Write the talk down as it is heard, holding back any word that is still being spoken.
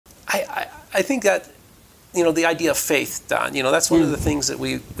I think that, the idea of faith, Don, that's one of the things that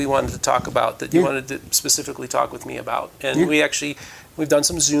we wanted to talk about, that you wanted to specifically talk with me about. And we've done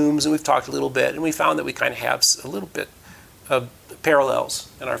some Zooms and we've talked a little bit, and we found that we kind of have a little bit of parallels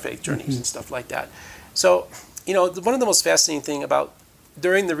in our faith journeys and stuff like that. So, one of the most fascinating thing about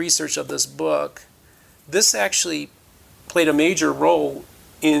during the research of this book, this actually played a major role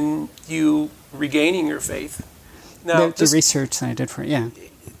in you regaining your faith. Now, the research that I did for it,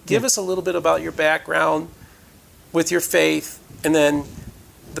 Give us a little bit about your background with your faith, and then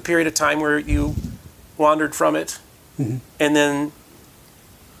the period of time where you wandered from it, and then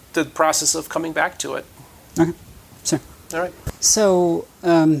the process of coming back to it. Okay, sure. All right. So,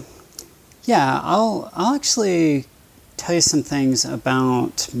 I'll actually tell you some things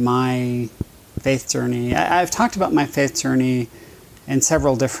about my faith journey. I've talked about my faith journey in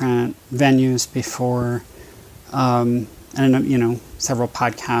several different venues before, and several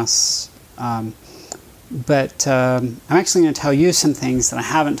podcasts. But I'm actually going to tell you some things that I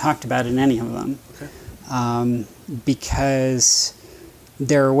haven't talked about in any of them, because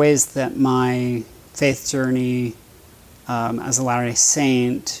there are ways that my faith journey as a Latter-day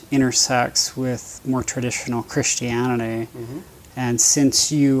Saint intersects with more traditional Christianity. And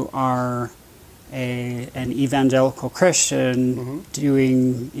since you are an evangelical Christian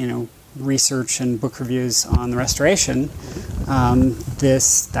doing, research and book reviews on the Restoration,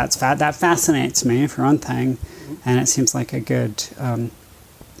 that fascinates me, for one thing, and it seems like a good,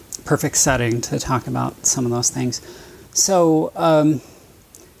 perfect setting to talk about some of those things. So,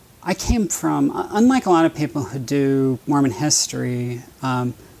 I came from, unlike a lot of people who do Mormon history,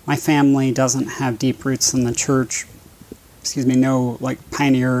 my family doesn't have deep roots in the church. No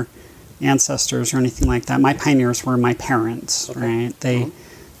pioneer ancestors or anything like that. My pioneers were my parents, right?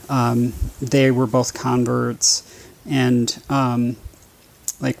 They were both converts, and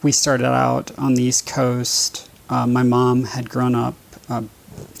we started out on the East Coast. My mom had grown up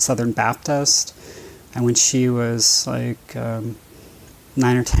Southern Baptist, and when she was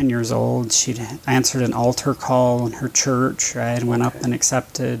 9 or 10 years old, she'd answered an altar call in her church, right, and went up and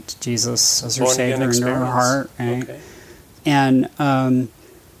accepted Jesus as her Savior into her heart, right? And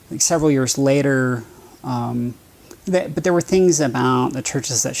several years later, but there were things about the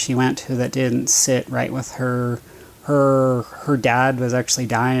churches that she went to that didn't sit right with her. Her dad was actually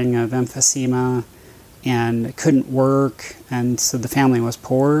dying of emphysema and couldn't work, and so the family was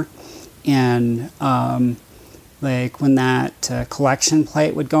poor. And when that collection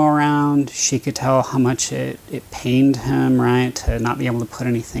plate would go around, she could tell how much it pained him, right, to not be able to put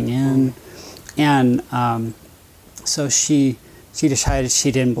anything in. And so she decided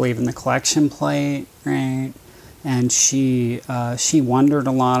she didn't believe in the collection plate, right? And she wondered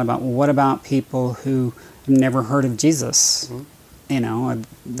a lot about, what about people who have never heard of Jesus?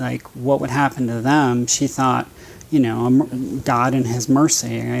 What would happen to them? She thought, God in His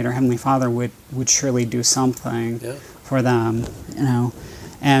mercy, right, or Heavenly Father would surely do something for them,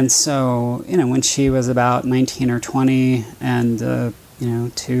 And so, when she was about 19 or 20, and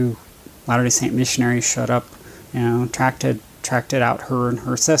 2 Latter-day Saint missionaries showed up, tracked out her and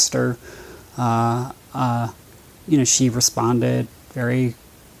her sister, she responded very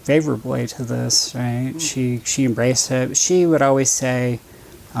favorably to this, right? She embraced it. She would always say,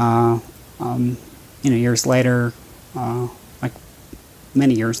 years later,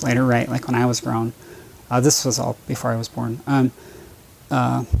 many years later, right? When I was grown, this was all before I was born.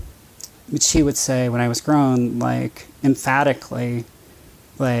 But she would say, when I was grown, emphatically,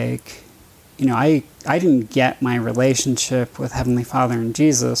 I didn't get my relationship with Heavenly Father and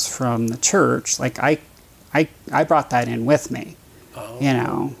Jesus from the church. I brought that in with me,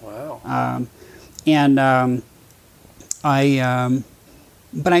 Wow.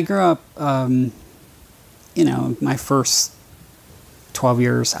 But I grew up, my first 12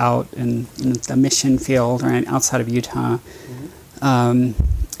 years out in the mission field, right, outside of Utah. And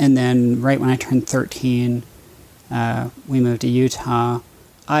then right when I turned 13, we moved to Utah.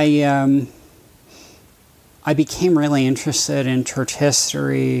 I became really interested in church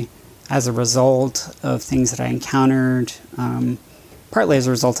history as a result of things that I encountered, partly as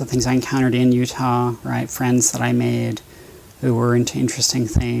a result of things I encountered in Utah, right? Friends that I made who were into interesting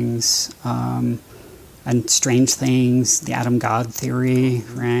things and strange things, the Adam God theory,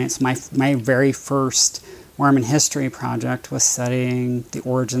 right? So my very first Mormon history project was studying the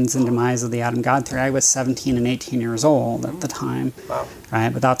origins and demise of the Adam God theory. I was 17 and 18 years old at the time, right?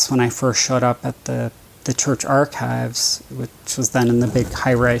 But that's when I first showed up at the church archives, which was then in the big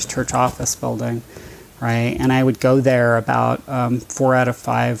high-rise church office building, right? And I would go there about 4 out of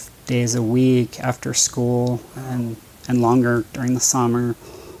 5 days a week after school, and longer during the summer.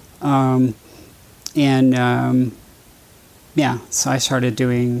 So I started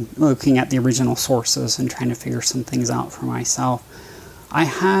looking at the original sources and trying to figure some things out for myself. I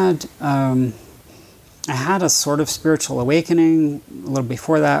had a sort of spiritual awakening a little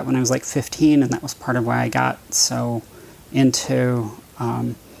before that when I was like 15, and that was part of why I got so into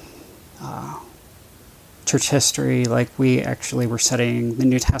church history. Like, we actually were studying the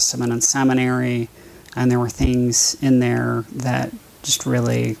New Testament in seminary, and there were things in there that just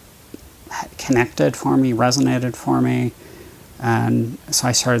really connected for me, resonated for me. And so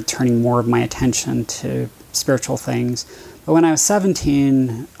I started turning more of my attention to spiritual things. But when I was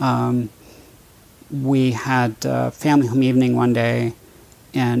 17, we had a family home evening one day,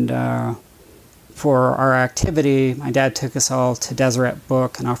 and for our activity, my dad took us all to Deseret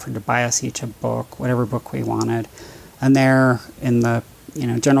Book and offered to buy us each a book, whatever book we wanted. And there, in the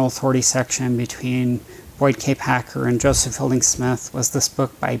general authority section between Boyd K. Packer and Joseph Fielding Smith, was this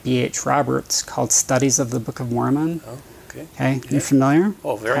book by B.H. Roberts called Studies of the Book of Mormon. Oh, okay. Okay, Yeah. you familiar?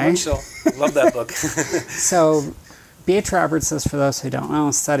 Oh, very much so. Love that book. So, B.H. Roberts says, for those who don't know,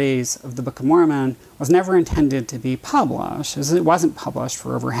 Studies of the Book of Mormon was never intended to be published. It wasn't published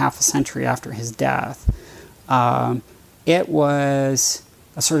for over half a century after his death. It was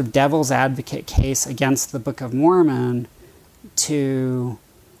a sort of devil's advocate case against the Book of Mormon so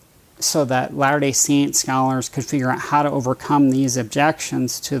that Latter-day Saint scholars could figure out how to overcome these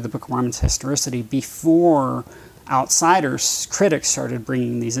objections to the Book of Mormon's historicity before outsiders, critics, started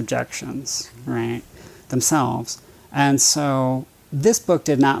bringing these objections, right, themselves. And so this book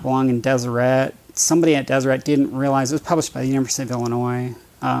did not belong in Deseret. Somebody at Deseret didn't realize it was published by the University of Illinois.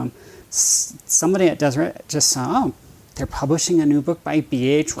 Somebody at Deseret just saw, they're publishing a new book by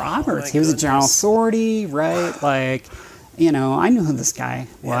B.H. Roberts. He was a general authority, right? Like, I knew who this guy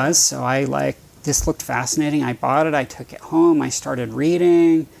was, so this looked fascinating. I bought it, I took it home, I started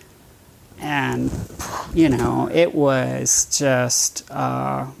reading, and, it was just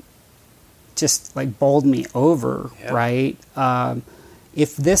like bowled me over, right?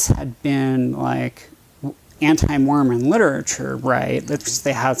 If this had been like anti-Mormon literature, right,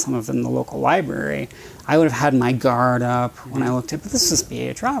 they had some of it in the local library, I would have had my guard up when I looked at, but this is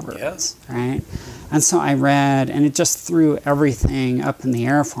B.H. Roberts, right? And so I read, and it just threw everything up in the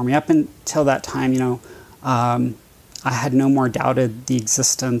air for me. Up until that time, I had no more doubted the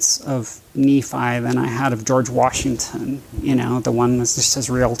existence of Nephi than I had of George Washington. The one was just as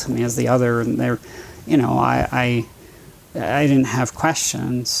real to me as the other, and I didn't have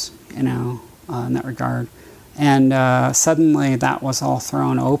questions, in that regard. And suddenly that was all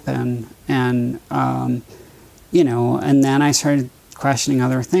thrown open, and and then I started questioning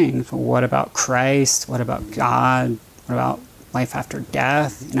other things. Well, what about Christ? What about God? What about life after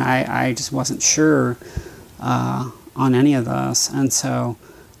death? I just wasn't sure on any of this, and so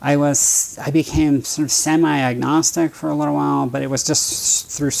I became sort of semi-agnostic for a little while, but it was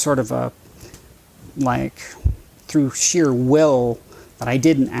just through sort of through sheer will that I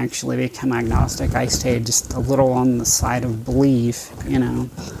didn't actually become agnostic. I stayed just a little on the side of belief,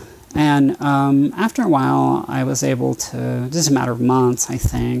 And after a while, I was able to, just a matter of months, I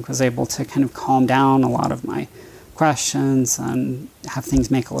think, was able to kind of calm down a lot of my questions and have things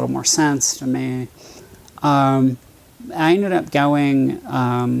make a little more sense to me. I ended up going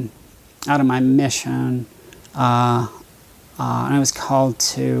out of my mission, and I was called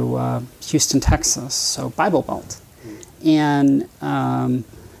to Houston, Texas, so Bible Belt. And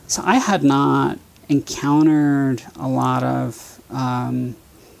so I had not encountered a lot of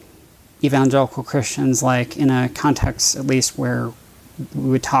evangelical Christians, like in a context at least where we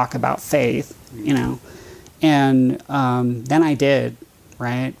would talk about faith, And then I did,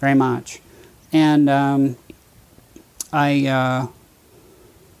 right, very much. And I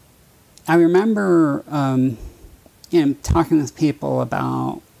remember, talking with people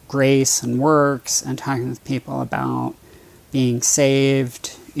about grace and works, and talking with people about being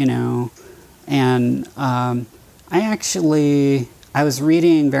saved, and I was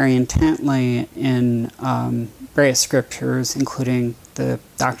reading very intently in various scriptures, including the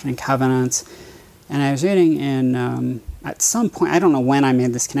Doctrine and Covenants, and I was reading in, at some point, I don't know when I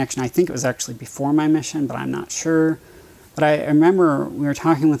made this connection, I think it was actually before my mission, but I'm not sure. But I remember we were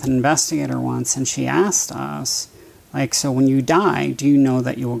talking with an investigator once, and she asked us, so when you die, do you know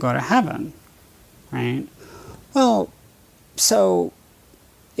that you will go to heaven, right? Well, so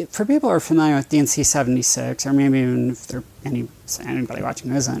for people who are familiar with D&C 76, or maybe even if there anybody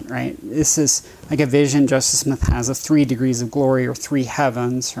watching who isn't, right? This is like a vision Joseph Smith has of 3 degrees of glory, or 3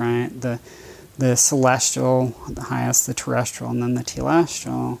 heavens, right? The celestial, the highest, the terrestrial, and then the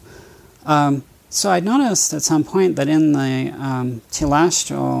telestial. So I noticed at some point that in the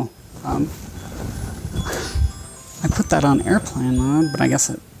telestial, I put that on airplane mode, but I guess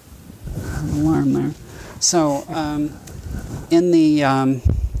it had an alarm there. So in the,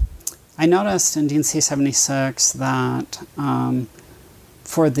 I noticed in D&C 76 that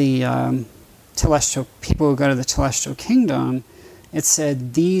for the telestial people who go to the telestial kingdom, it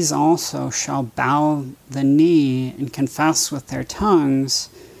said, "These also shall bow the knee and confess with their tongues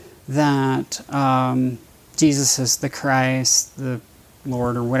that Jesus is the Christ, the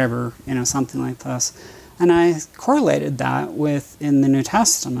Lord," or whatever, something like this. And I correlated that with in the New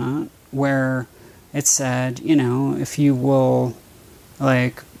Testament, where it said, if you will,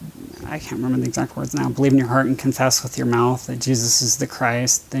 I can't remember the exact words now, believe in your heart and confess with your mouth that Jesus is the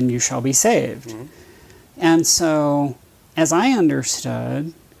Christ, then you shall be saved. Mm-hmm. And so, as I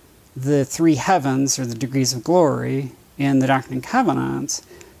understood the three heavens, or the degrees of glory, in the Doctrine and Covenants,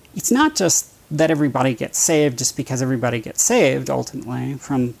 it's not just that everybody gets saved just because everybody gets saved, ultimately,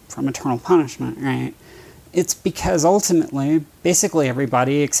 from eternal punishment, right? It's because ultimately, basically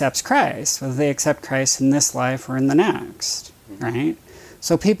everybody accepts Christ, whether they accept Christ in this life or in the next, right?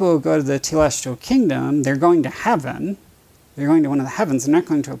 So people who go to the telestial kingdom, they're going to heaven. They're going to one of the heavens. They're not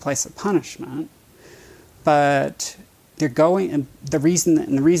going to a place of punishment. But they're going, and the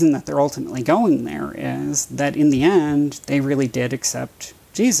reason that they're ultimately going there is that in the end, they really did accept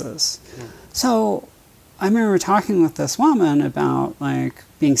Jesus. Yeah. So I remember talking with this woman about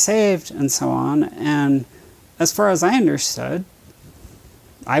being saved and so on, and as far as I understood,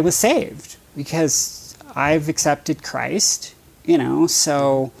 I was saved because I've accepted Christ,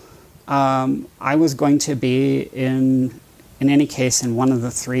 so I was going to be in any case in one of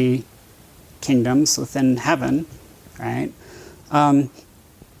the three kingdoms within heaven, right? I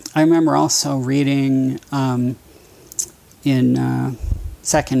remember also reading in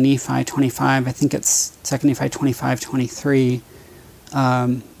 2 Nephi 25, I think it's 2 Nephi 25:23,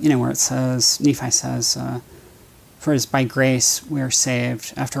 where it says, Nephi says, "For it is by grace we are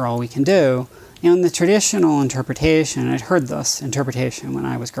saved after all we can do." In the traditional interpretation, I'd heard this interpretation when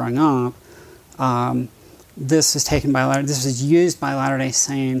I was growing up. This was used by Latter-day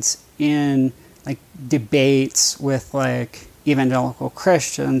Saints in debates with evangelical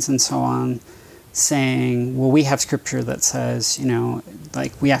Christians and so on, saying, well, we have scripture that says,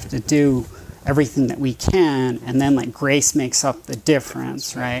 we have to do everything that we can, and then grace makes up the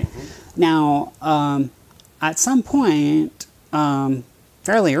difference, right? Mm-hmm. Now, at some point,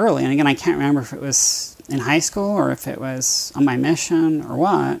 fairly early, and again, I can't remember if it was in high school or if it was on my mission or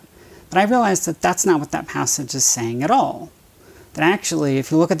what, but I realized that that's not what that passage is saying at all. That actually, if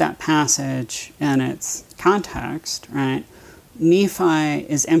you look at that passage in its context, right, Nephi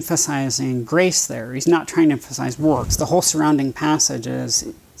is emphasizing grace there. He's not trying to emphasize works. The whole surrounding passage is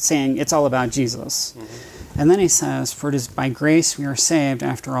saying it's all about Jesus. Mm-hmm. And then he says, "For it is by grace we are saved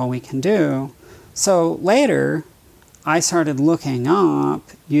after all we can do." So later, I started looking up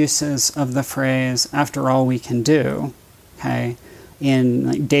uses of the phrase "after all we can do," okay,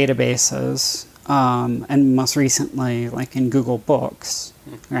 in databases, and most recently, in Google Books,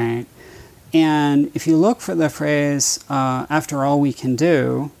 right? And if you look for the phrase "after all we can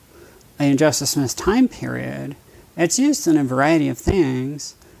do" in Joseph Smith's time period, it's used in a variety of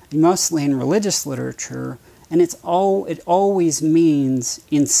things, mostly in religious literature, and it always means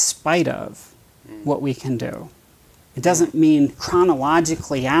in spite of what we can do. It doesn't mean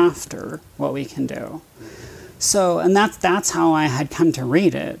chronologically after what we can do. So, and that's how I had come to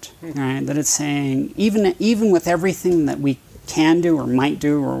read it, right? That it's saying even with everything that we can do or might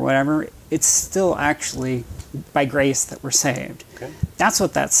do or whatever, it's still actually by grace that we're saved. Okay. That's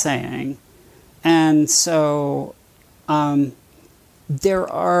what that's saying. And so there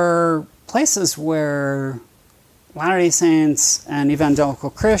are places where Latter-day Saints and evangelical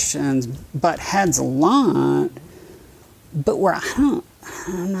Christians butt heads a lot, but where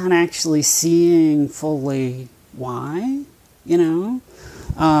I'm not actually seeing fully why,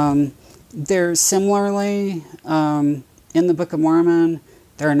 There's similarly, in the Book of Mormon,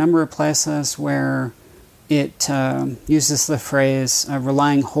 there are a number of places where it uses the phrase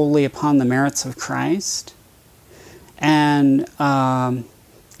relying wholly upon the merits of Christ. And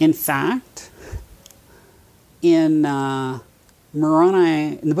in fact, in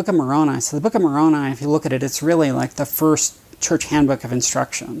Moroni, in the Book of Moroni, so the Book of Moroni, if you look at it, it's really like the first church handbook of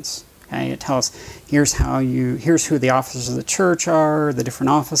instructions. Okay, it tells here's who the officers of the church are, the different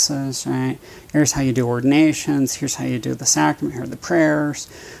offices, right? Here's how you do ordinations, here's how you do the sacrament, here are the prayers,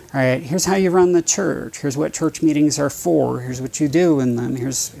 right? Here's how you run the church, here's what church meetings are for, here's what you do in them,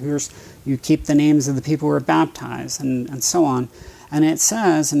 here's you keep the names of the people who are baptized, and so on. And it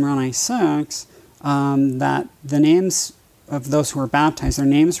says in Moroni 6 that the names of those who were baptized, their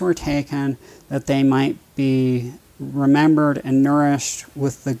names were taken that they might be remembered and nourished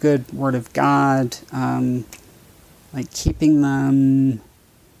with the good word of God, like keeping them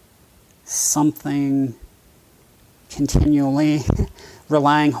something continually,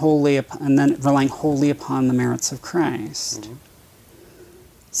 relying wholly upon the merits of Christ. Mm-hmm.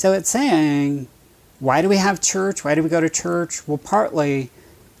 So it's saying, why do we have church? Why do we go to church? Well, partly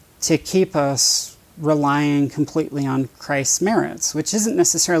to keep us relying completely on Christ's merits, which isn't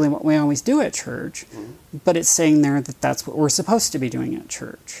necessarily what we always do at church, but it's saying there that that's what we're supposed to be doing at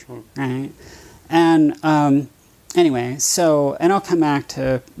church, right? And anyway, so, and I'll come back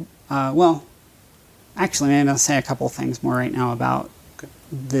to, actually, maybe I'll say a couple things more right now about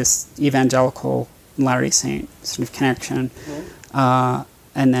this evangelical Latter-day Saint sort of connection, and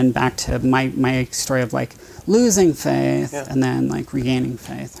then back to my story of like losing faith and then like regaining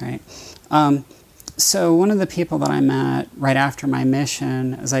faith, right? So one of the people that I met right after my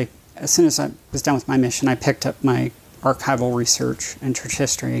mission, as soon as I was done with my mission, I picked up my archival research in church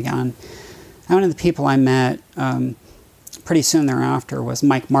history again. And one of the people I met pretty soon thereafter was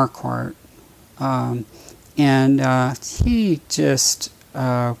Mike Marquardt. And he's just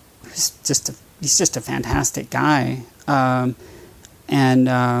a fantastic guy.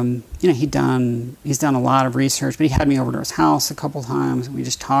 He's done a lot of research, but he had me over to his house a couple times, and we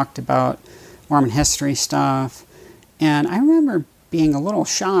just talked about Mormon history stuff. And I remember being a little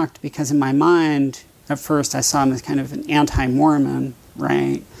shocked because in my mind, at first, I saw him as kind of an anti-Mormon,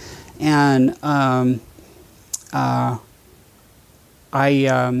 right? And I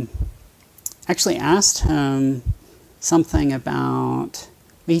actually asked him something about,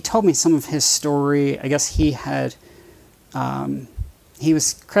 he told me some of his story. I guess he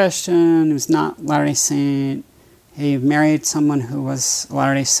was Christian, he was not Latter-day Saint. He married someone who was a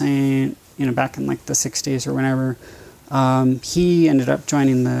Latter-day Saint, back in like the 60s or whenever. He ended up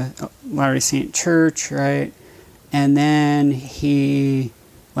joining the Latter-day Saint Church, right? And then he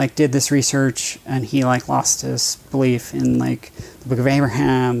did this research, and he lost his belief in the Book of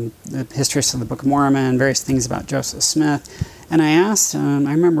Abraham, the history of the Book of Mormon, various things about Joseph Smith. And I asked him,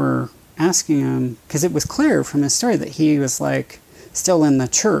 I remember asking him, because it was clear from his story that he was still in the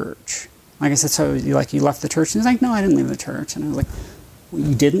church. Like I said, so you left the church? And he's like, no, I didn't leave the church. And I was like, well,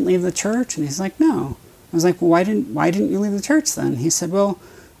 you didn't leave the church? And he's like, no. I was like, well, why didn't you leave the church then? He said, well,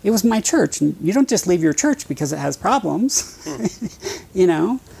 it was my church, and you don't just leave your church because it has problems, which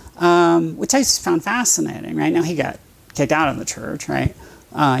I just found fascinating, right? Now, he got kicked out of the church, right?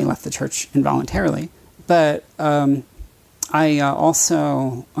 He left the church involuntarily. But I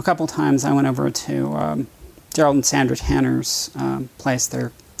also, a couple times, I went over to Gerald and Sandra Tanner's place,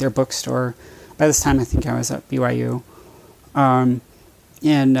 their bookstore. By this time, I think I was at BYU.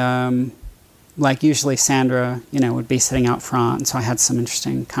 Usually Sandra, would be sitting out front, and so I had some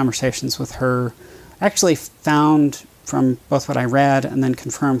interesting conversations with her. I actually found from both what I read and then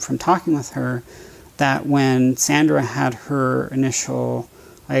confirmed from talking with her that when Sandra had her initial,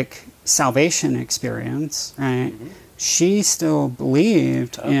 salvation experience, right, she still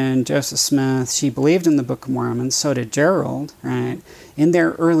believed in Joseph Smith. She believed in the Book of Mormon. So did Gerald, right? In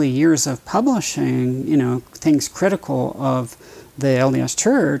their early years of publishing, things critical of the LDS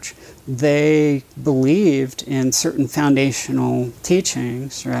Church, they believed in certain foundational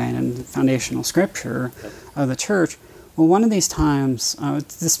teachings, right, and foundational scripture of the church. Well, one of these times,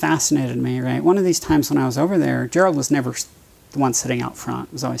 this fascinated me, right? One of these times when I was over there, Gerald was never the one sitting out front.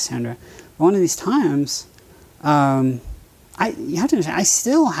 It was always Sandra. But one of these times, I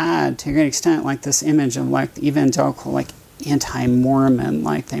still had, to a great extent, this image of, the evangelical, anti-Mormon,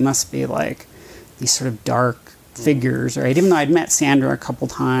 they must be, these sort of dark figures, right? Even though I'd met Sandra a couple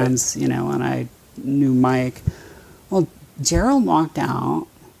times, and I knew Mike. Well, Gerald walked out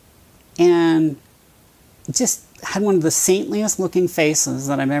and just had one of the saintliest looking faces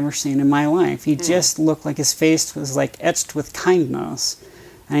that I've ever seen in my life. He just looked like his face was etched with kindness.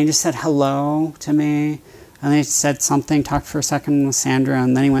 And he just said hello to me. And then he said something, talked for a second with Sandra,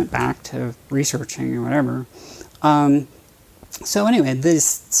 and then he went back to researching or whatever. So anyway,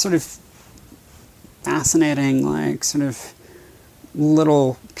 this sort of fascinating, sort of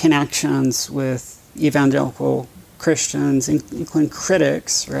little connections with evangelical Christians, including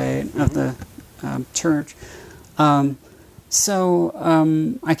critics, right, of the church. So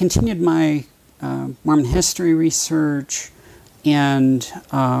I continued my Mormon history research, and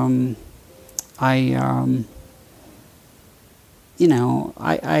I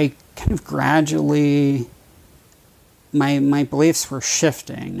kind of gradually, my beliefs were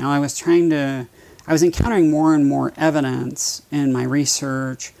shifting. Now I was encountering more and more evidence in my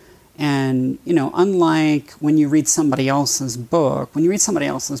research, And, unlike when you read somebody else's book,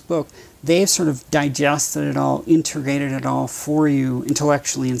 they've sort of digested it all, integrated it all for you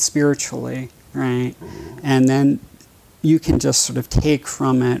intellectually and spiritually, right? And then you can just sort of take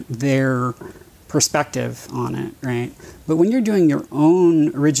from it their perspective on it, right? But when you're doing your own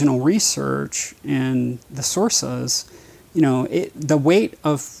original research in the sources, the weight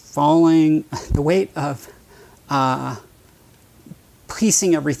of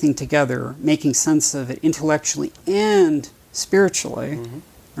piecing everything together, making sense of it intellectually and spiritually,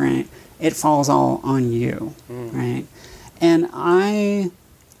 right? It falls all on you, right? And I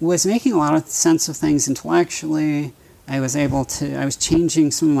was making a lot of sense of things intellectually. I was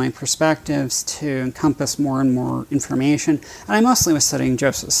changing some of my perspectives to encompass more and more information. And I mostly was studying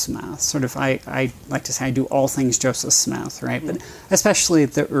Joseph Smith. Sort of, I like to say I do all things Joseph Smith, right? But especially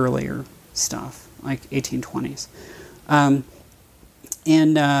the earlier stuff, like 1820s.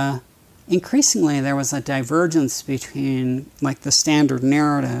 Increasingly, there was a divergence between, like, the standard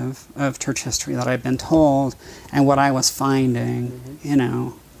narrative of church history that I'd been told and what I was finding,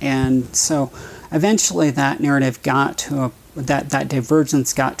 And so eventually that narrative got to that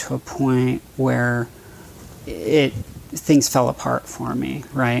divergence got to a point where things fell apart for me,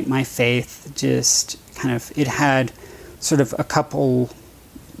 right? My faith just it had sort of a couple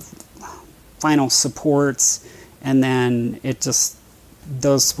final supports, and then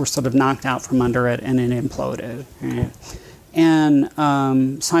those were sort of knocked out from under it, and it imploded. Right? And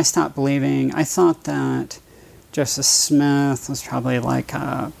so I stopped believing. I thought that Joseph Smith was probably like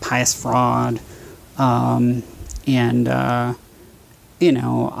a pious fraud. I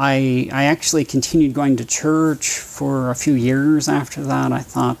actually continued going to church for a few years after that. I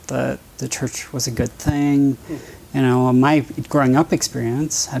thought that the church was a good thing. My growing up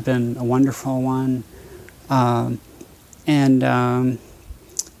experience had been a wonderful one.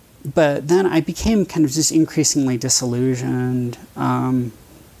 But then I became kind of just increasingly disillusioned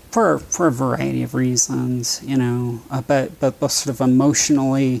for a variety of reasons, but both sort of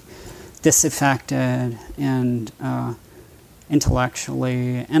emotionally disaffected and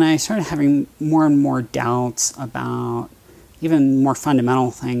intellectually. And I started having more and more doubts about even more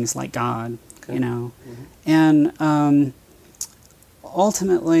fundamental things like God, And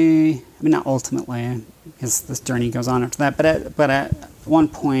ultimately, not ultimately, because this journey goes on after that, but at one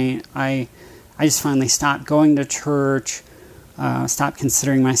point, I just finally stopped going to church, stopped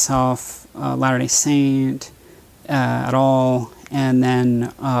considering myself a Latter-day Saint at all, and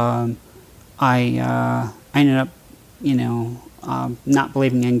then I ended up, not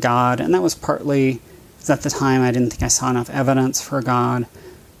believing in God, and that was partly because at the time I didn't think I saw enough evidence for God,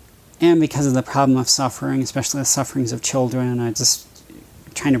 and because of the problem of suffering, especially the sufferings of children. I just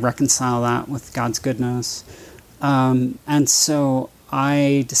trying to reconcile that with God's goodness. And so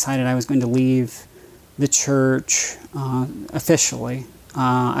I decided I was going to leave the church officially.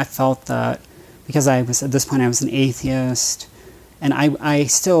 I felt that because at this point I was an atheist, and I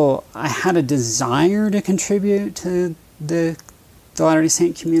had a desire to contribute to the Latter-day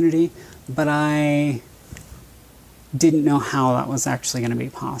Saint community, but I didn't know how that was actually going to be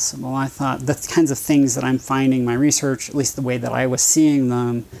possible. I thought the kinds of things that I'm finding in my research, at least the way that I was seeing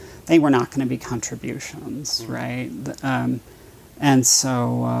them, they were not going to be contributions, right? And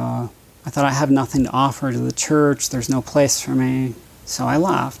so I thought I have nothing to offer to the church. There's no place for me. So I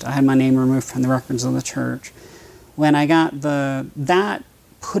left. I had my name removed from the records of the church. When I got going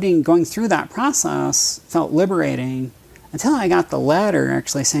through that process felt liberating until I got the letter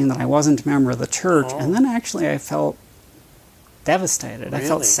actually saying that I wasn't a member of the church. Oh. And then actually I felt devastated. Really? I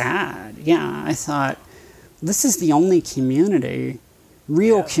felt sad. Yeah, I thought, this is the only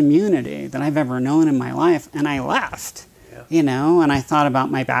real community that I've ever known in my life, and I left. Yeah. And I thought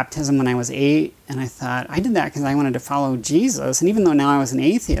about my baptism when I was 8, and I thought, I did that because I wanted to follow Jesus. And even though now I was an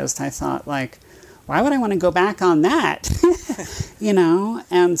atheist, I thought, why would I want to go back on that?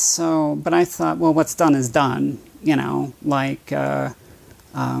 And so, but I thought, well, what's done is done. You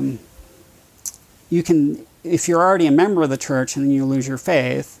can, if you're already a member of the church and then you lose your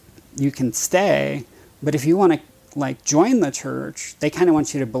faith, you can stay. But if you want to join the church, they kind of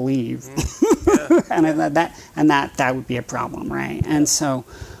want you to believe, and that would be a problem, right? And so,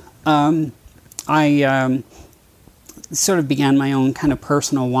 I sort of began my own kind of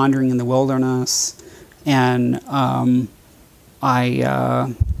personal wandering in the wilderness, and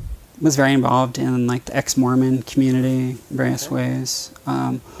I was very involved in the ex-Mormon community in various ways.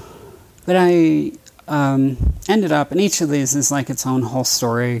 But I ended up, and each of these is its own whole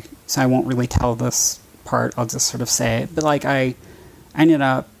story, so I won't really tell this part, I'll just sort of say it. But I ended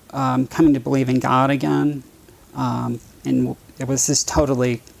up coming to believe in God again, and it was just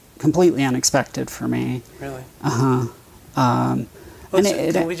totally completely unexpected for me. Really? And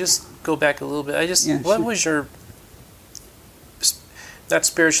can we just go back a little bit? What sure. was your, not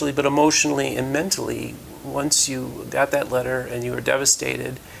spiritually, but emotionally and mentally, once you got that letter and you were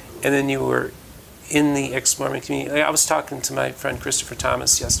devastated, and then you were in the ex-Mormon community? I was talking to my friend Christopher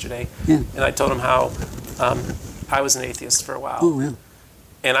Thomas yesterday, and I told him how I was an atheist for a while. Oh, yeah.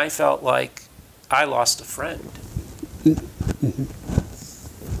 And I felt like I lost a friend. Mm-hmm.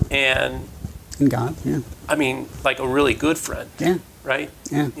 And God, yeah. I mean, like a really good friend. Yeah. Right?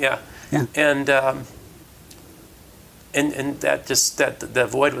 Yeah. Yeah. Yeah. And that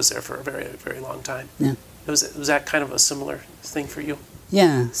void was there for a very, very long time. Yeah. Was that kind of a similar thing for you?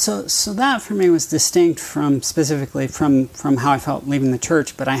 Yeah. So that for me was distinct from specifically from how I felt leaving the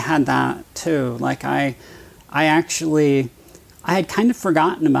church, but I had that too. Like I had kind of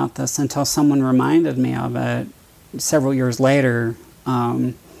forgotten about this until someone reminded me of it several years later.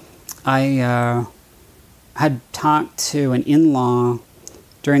 I had talked to an in-law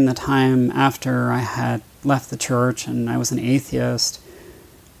during the time after I had left the church and I was an atheist,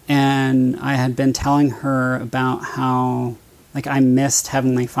 and I had been telling her about how, like, I missed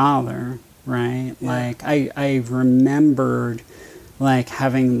Heavenly Father, right? Yeah. Like, I remembered, like,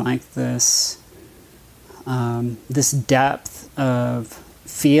 having, like, this depth of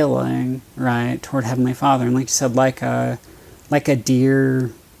feeling, right, toward Heavenly Father. And like you said, like a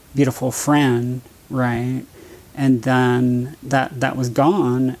dear, beautiful friend, right? And then that was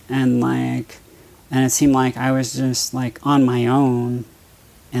gone, and it seemed like I was just, like, on my own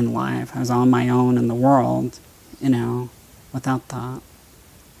in life. I was on my own in the world, without that.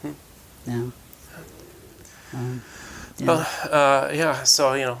 Yeah. Well, yeah.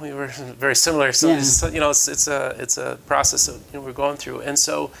 So we were very similar. So it's a process that we're going through. And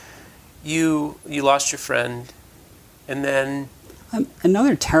so you lost your friend, and then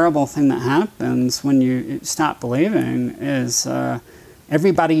another terrible thing that happens when you stop believing is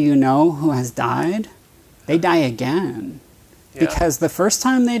everybody you know who has died, they die again. Yeah. Because the first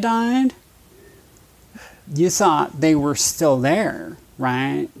time they died, you thought they were still there,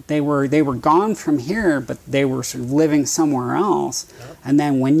 right? They were gone from here, but they were sort of living somewhere else. Yep. And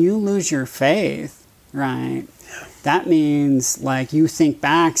then when you lose your faith, right, that means, like, you think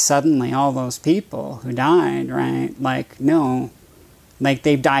back suddenly all those people who died, right? Like, no, like,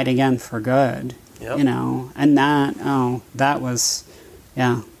 they've died again for good, yep. And that was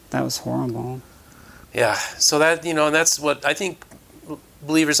horrible. Yeah, so that, and that's what I think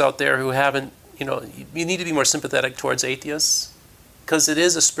believers out there who haven't, you need to be more sympathetic towards atheists, because it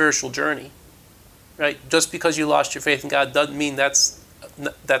is a spiritual journey, right? Just because you lost your faith in God doesn't mean that's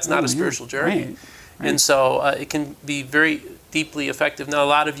not a spiritual journey. Right. And so it can be very deeply effective. Now, a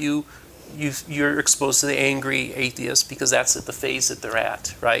lot of you're exposed to the angry atheist because that's at the phase that they're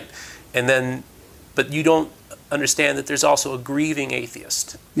at, right? And then, but you don't understand that there's also a grieving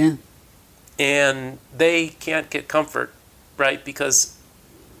atheist. Yeah. And they can't get comfort, right? Because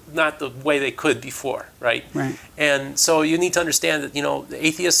not the way they could before, right? Right. And so you need to understand that, the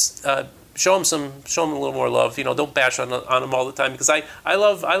atheists, show them a little more love. Don't bash on them all the time, because I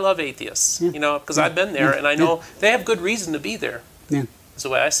love atheists, because I've been there, and I know they have good reason to be there. Yeah. That's the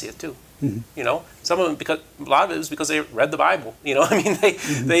way I see it too. Mm-hmm. Some of them, because a lot of it was because they read the Bible.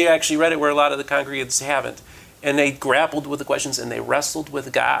 They actually read it where a lot of the congregants haven't, and they grappled with the questions and they wrestled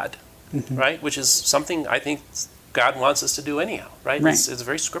with God, right? Which is something I think God wants us to do anyhow, right? Right. It's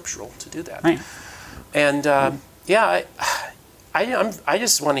very scriptural to do that. Right. And I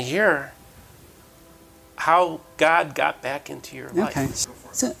just want to hear how God got back into your life. Okay.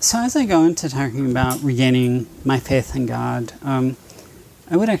 So as I go into talking about regaining my faith in God,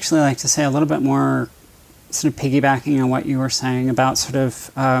 I would actually like to say a little bit more, sort of piggybacking on what you were saying about sort of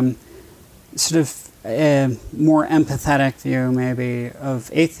a more empathetic view maybe of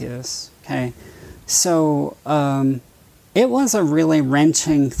atheists. Okay, so it was a really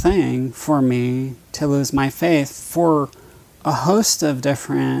wrenching thing for me to lose my faith for a host of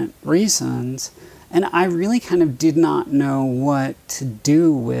different reasons, and I really kind of did not know what to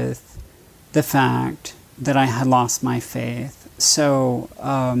do with the fact that I had lost my faith. So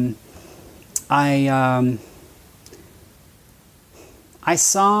I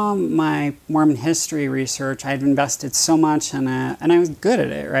saw my Mormon history research. I'd invested so much in it, and I was good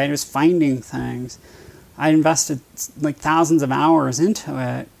at it, right? I was finding things. I invested like thousands of hours into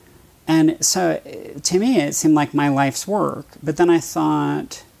it. And so to me, it seemed like my life's work. But then I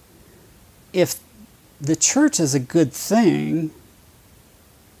thought, if the church is a good thing,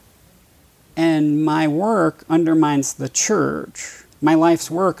 and my work undermines the church, my life's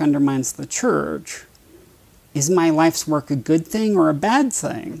work undermines the church, is my life's work a good thing or a bad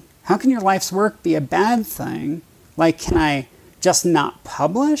thing? How can your life's work be a bad thing? Like, can I just not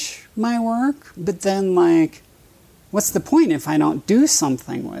publish my work? But then, like, what's the point if I don't do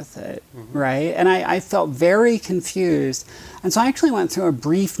something with it, right? And I felt very confused. And so I actually went through a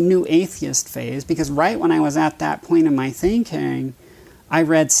brief new atheist phase, because right when I was at that point in my thinking, I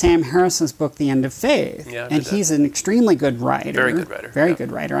read Sam Harris's book, The End of Faith. Yeah, and he's an extremely good writer. Very good writer. Very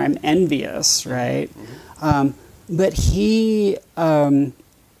good writer. I'm envious, right? But he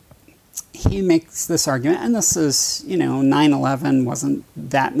makes this argument, and this is, 9/11 wasn't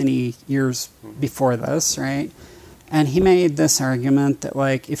that many years before this, right? And he made this argument that,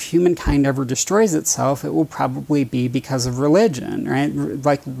 like, if humankind ever destroys itself, it will probably be because of religion, right?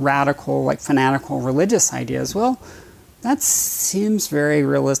 Like radical, like fanatical religious ideas. Well, that seems very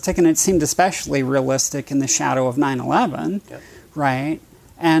realistic, and it seemed especially realistic in the shadow of 9/11, right?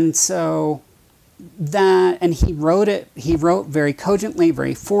 And so and he wrote very cogently,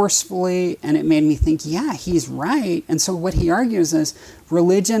 very forcefully, and it made me think, yeah, he's right. And so what he argues is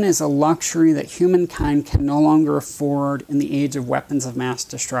religion is a luxury that humankind can no longer afford in the age of weapons of mass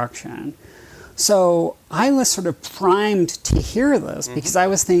destruction. So I was sort of primed to hear this, because I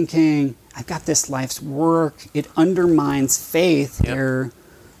was thinking, I've got this life's work, it undermines faith here,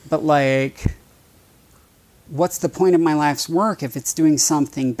 but like, what's the point of my life's work if it's doing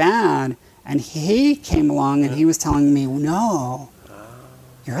something bad? And he came along and he was telling me, no,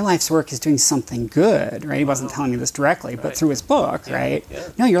 your life's work is doing something good, right? He wasn't telling me this directly, but through his book, right? Yeah.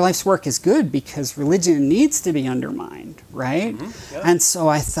 No, your life's work is good because religion needs to be undermined, right? And so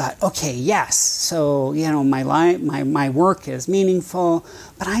I thought, okay, yes, so, my work is meaningful,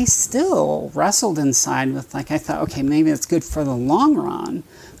 but I still wrestled inside with, like, I thought, okay, maybe it's good for the long run,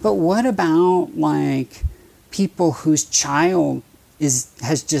 but what about, like, people whose child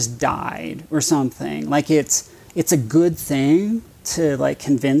has just died or something? Like, it's a good thing to, like,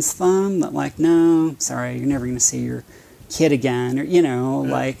 convince them that, like, no, sorry, you're never going to see your kid again, or,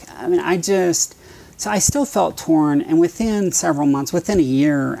 so I still felt torn. And within several months, within a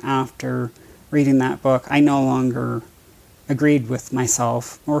year after reading that book, I no longer agreed with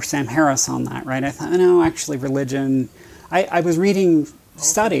myself or Sam Harris on that, right? I thought, no, actually religion, I was reading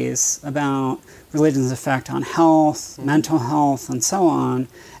studies about religion's effect on health, mental health, and so on.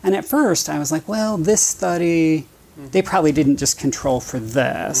 And at first I was like, well, this study, they probably didn't just control for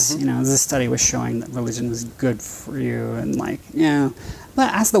this. This study was showing that religion was good for you, and like,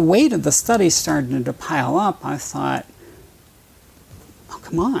 But as the weight of the study started to pile up, I thought, oh,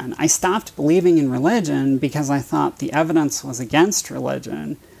 come on. I stopped believing in religion because I thought the evidence was against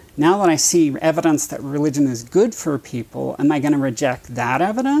religion. Now that I see evidence that religion is good for people, am I going to reject that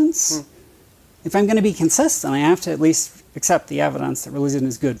evidence? If I'm going to be consistent, I have to at least accept the evidence that religion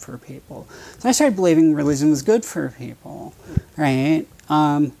is good for people. So I started believing religion was good for people, right?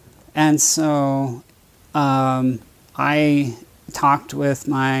 And so I talked with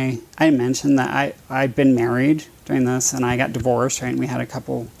I mentioned that I'd been married during this, and I got divorced, right? And we had a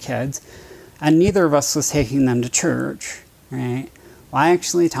couple kids, and neither of us was taking them to church, right? Well, I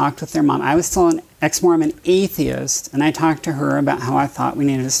actually talked with their mom. I was still an ex-Mormon atheist, and I talked to her about how I thought we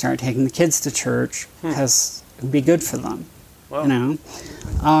needed to start taking the kids to church because it would be good for them. Wow.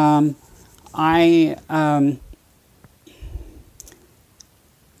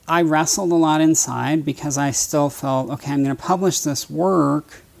 I wrestled a lot inside because I still felt, okay, I'm going to publish this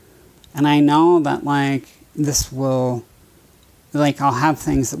work, and I know that, like, this will, like, I'll have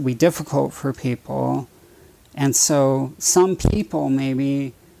things that will be difficult for people. And so some people,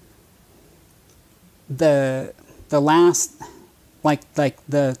 maybe the last, like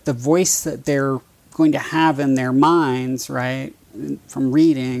the voice that they're going to have in their minds, right, from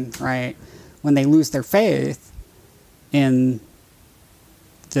reading, right, when they lose their faith in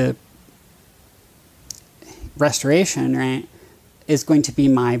the restoration, right, is going to be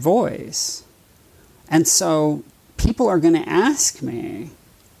my voice. And so people are going to ask me,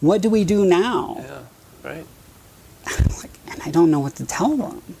 what do we do now? Yeah, right. And I don't know what to tell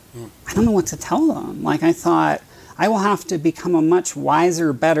them. I don't know what to tell them. Like, I thought, I will have to become a much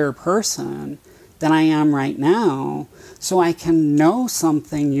wiser, better person than I am right now so I can know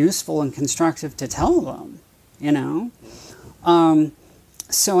something useful and constructive to tell them,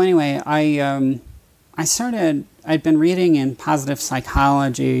 So anyway, I'd been reading in positive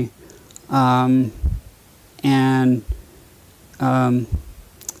psychology, and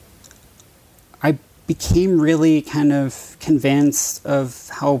I became really kind of convinced of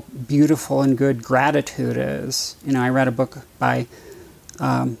how beautiful and good gratitude is. I read a book by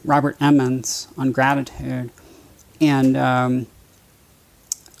Robert Emmons on gratitude, and then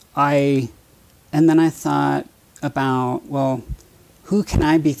I thought about, well, who can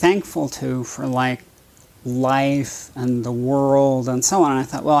I be thankful to for like life and the world and so on? And I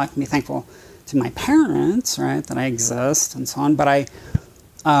thought, well, I can be thankful to my parents, right, that I exist and so on. But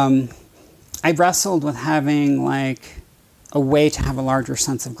I wrestled with having like a way to have a larger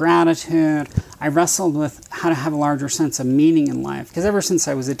sense of gratitude. I wrestled with how to have a larger sense of meaning in life. Because ever since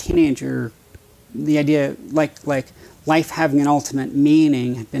I was a teenager, the idea like life having an ultimate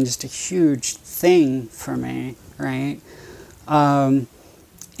meaning had been just a huge thing for me, right?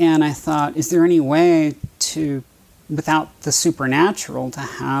 And I thought, is there any way to, without the supernatural, to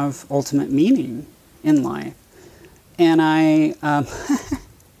have ultimate meaning in life? And I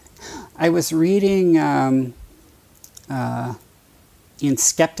was reading in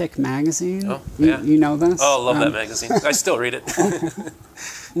Skeptic magazine. Oh, yeah. You know this? Oh, I love that magazine. I still read it.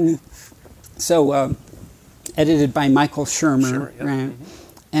 So, edited by Michael Shermer, yeah. right?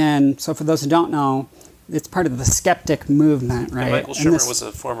 And so for those who don't know, it's part of the Skeptic movement, right? And Michael Shermer was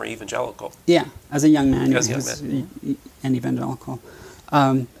a former evangelical. Yeah, as a young man, he As a was young an evangelical.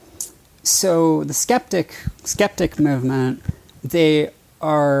 So the skeptic movement, they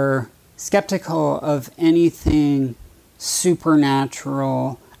are skeptical of anything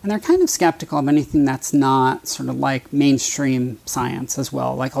supernatural, and they're kind of skeptical of anything that's not sort of like mainstream science as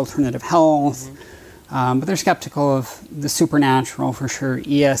well, like alternative health. But they're skeptical of the supernatural for sure,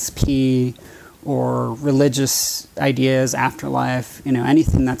 ESP, or religious ideas, afterlife,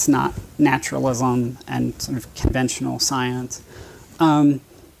 anything that's not naturalism and sort of conventional science. And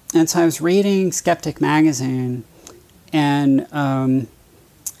so I was reading Skeptic magazine, and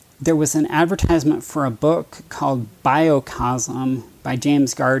there was an advertisement for a book called Biocosm by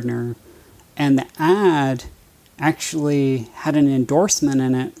James Gardner, and the ad actually had an endorsement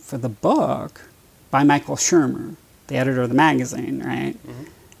in it for the book by Michael Shermer, the editor of the magazine, right?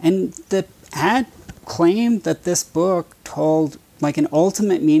 And the ad claimed that this book told like an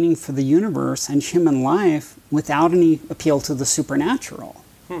ultimate meaning for the universe and human life without any appeal to the supernatural.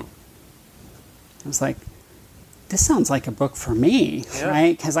 I was like, this sounds like a book for me,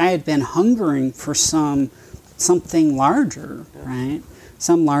 right? Because I had been hungering for something larger, right?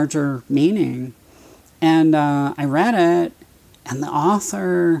 Some larger meaning. And I read it, and the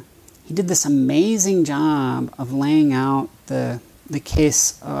author, he did this amazing job of laying out the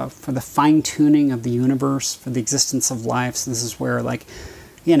case for the fine-tuning of the universe, for the existence of life. So this is where, like,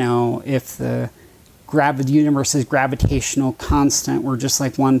 if the universe is gravitational constant, we're just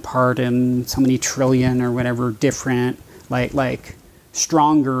like one part in so many trillion or whatever different, like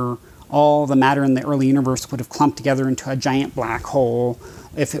stronger, all the matter in the early universe would have clumped together into a giant black hole.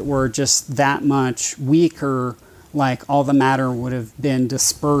 If it were just that much weaker, like all the matter would have been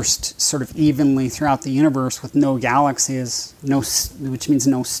dispersed sort of evenly throughout the universe with no galaxies, which means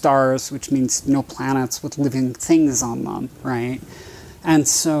no stars, which means no planets with living things on them, right? And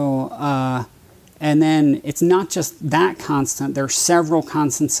so, and then it's not just that constant. There are several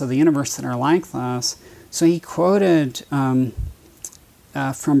constants of the universe that are like this. So he quoted from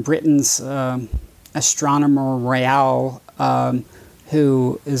Britain's astronomer Royal,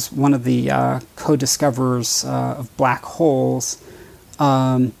 who is one of the co-discoverers of black holes,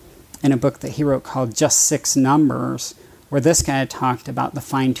 in a book that he wrote called Just Six Numbers, where this guy talked about the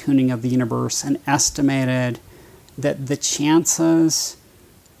fine-tuning of the universe and estimated that the chances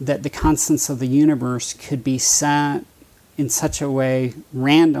that the constants of the universe could be set in such a way,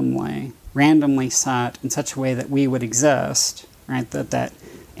 randomly set in such a way that we would exist, right? That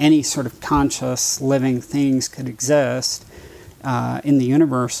any sort of conscious living things could exist in the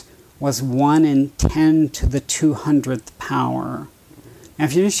universe was 1 in 10 to the 200th power. Now,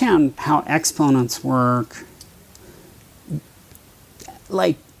 if you understand how exponents work,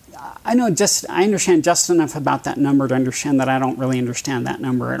 like, I understand just enough about that number to understand that I don't really understand that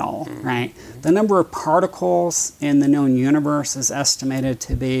number at all, right? The number of particles in the known universe is estimated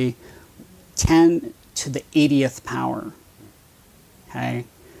to be 10 to the 80th power, okay?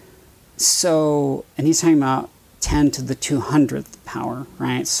 So, and he's talking about 10 to the 200th power,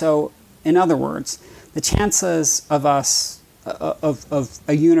 right? So, in other words, the chances of us, of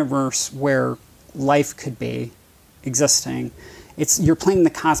a universe where life could be existing, you're playing the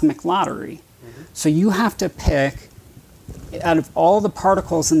cosmic lottery. So you have to pick, out of all the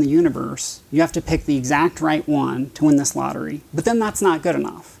particles in the universe, you have to pick the exact right one to win this lottery. But then that's not good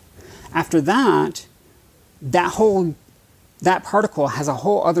enough. After that, that particle has a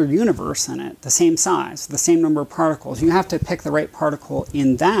whole other universe in it, the same size, the same number of particles. You have to pick the right particle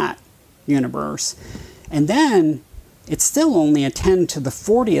in that universe. And then it's still only a 10 to the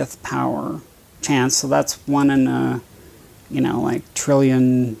 40th power chance, so that's 1 in like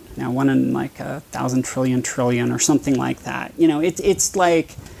trillion, 1 in like 1,000 trillion or something like that. It's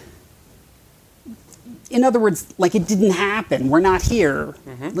like, in other words, like it didn't happen. We're not here.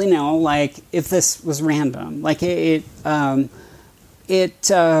 Like if this was random, like so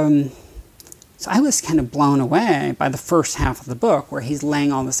I was kind of blown away by the first half of the book where he's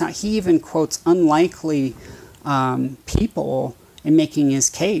laying all this out. He even quotes unlikely people in making his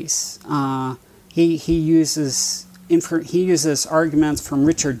case. He uses arguments from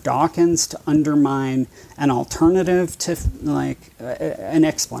Richard Dawkins to undermine an alternative to like an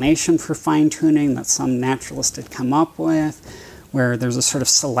explanation for fine-tuning that some naturalist had come up with, where there's a sort of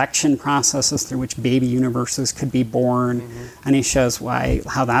selection processes through which baby universes could be born, and he shows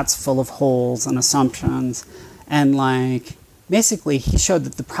how that's full of holes and assumptions. And like basically he showed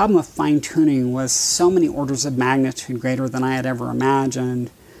that the problem of fine-tuning was so many orders of magnitude greater than I had ever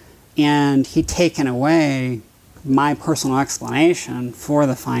imagined, and he'd taken away my personal explanation for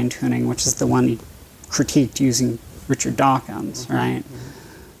the fine-tuning, which is the one he critiqued using Richard Dawkins, right?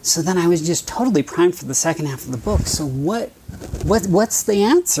 So then I was just totally primed for the second half of the book. So what's the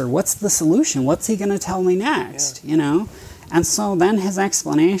answer? What's the solution? What's he going to tell me next? And so then his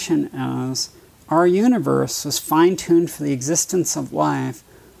explanation is, our universe was fine-tuned for the existence of life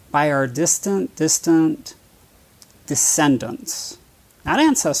by our distant descendants. Not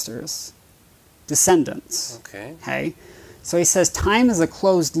ancestors, descendants. Okay? So he says time is a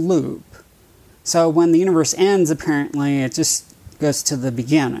closed loop. So when the universe ends, apparently, it just goes to the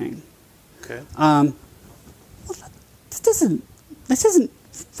beginning. This isn't,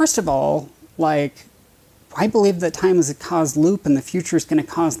 first of all, like, I believe that time is a closed loop and the future is going to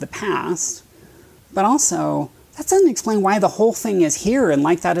cause the past, but also, that doesn't explain why the whole thing is here and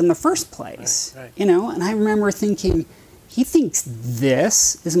like that in the first place. Right. And I remember thinking, he thinks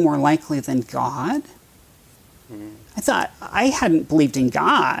this is more likely than God? I thought, I hadn't believed in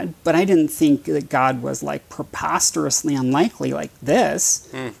God, but I didn't think that God was like preposterously unlikely like this,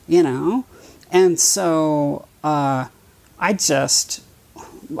 And so I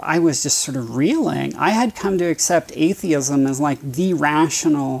was just sort of reeling. I had come to accept atheism as like the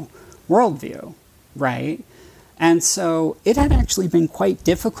rational worldview, right? And so it had actually been quite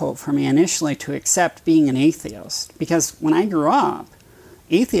difficult for me initially to accept being an atheist, because when I grew up,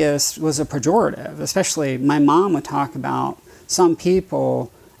 atheist was a pejorative. Especially my mom would talk about some people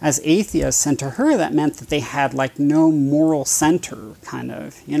as atheists, and to her that meant that they had like no moral center, kind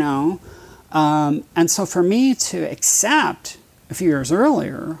of, and so for me to accept a few years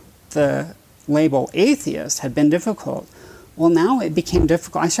earlier the label atheist had been difficult. Well, now it became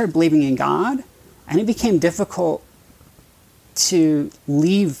difficult. I started believing in God, and it became difficult to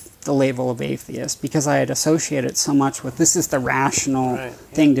leave the label of atheist because I had associated so much with this is the rational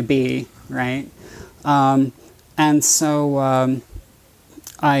thing to be, right? And so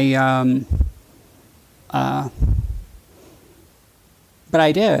but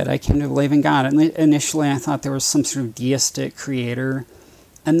I did. I came to believe in God. And initially I thought there was some sort of deistic creator.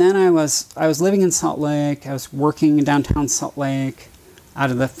 And then I was living in Salt Lake. I was working in downtown Salt Lake out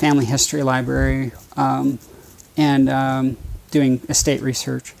of the Family History Library and doing estate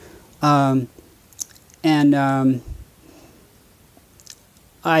research. I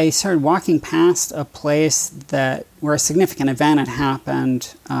started walking past a place where a significant event had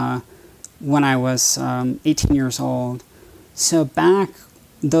happened when I was 18 years old. So back,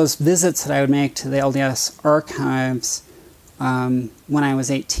 those visits that I would make to the LDS archives when I was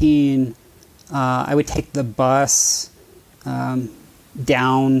 18, I would take the bus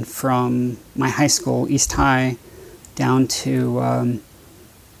down from my high school, East High, down to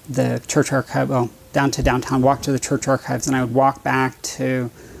the church archive, down to downtown, walk to the church archives, and I would walk back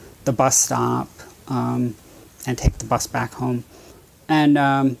to the bus stop and take the bus back home.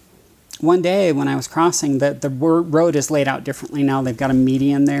 And one day when I was crossing, the road is laid out differently now. They've got a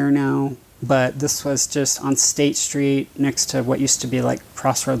median there now, but this was just on State Street next to what used to be like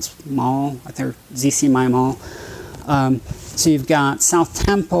Crossroads Mall, their ZCMI Mall. So you've got South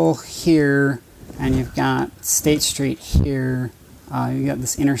Temple here, and you've got State Street here. You got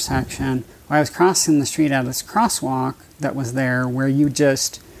this intersection. Well, I was crossing the street at this crosswalk that was there where you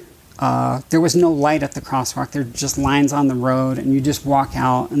just, there was no light at the crosswalk. There were just lines on the road, and you just walk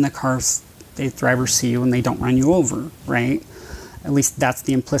out, and the drivers see you, and they don't run you over, right? At least that's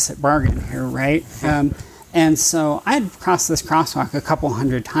the implicit bargain here, right? And so I had crossed this crosswalk a couple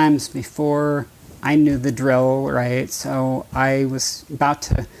hundred times before I knew the drill, right? So I was about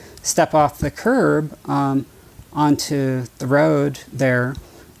to step off the curb onto the road there,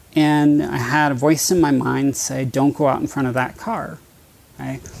 and I had a voice in my mind say, don't go out in front of that car,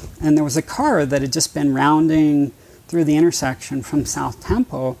 right? And there was a car that had just been rounding through the intersection from South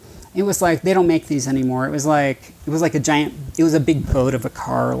Temple, it was like, they don't make these anymore. It was like a big boat of a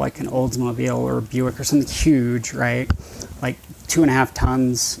car, like an Oldsmobile or a Buick or something huge, right? Like 2.5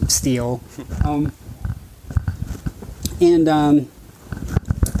 tons of steel.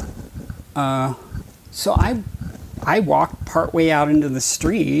 So I walked partway out into the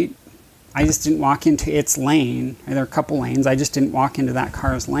street. I just didn't walk into its lane. There are a couple lanes. I just didn't walk into that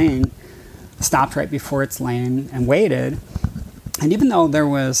car's lane. Stopped right before its lane and waited. And even though there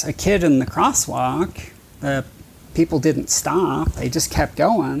was a kid in the crosswalk, the people didn't stop. They just kept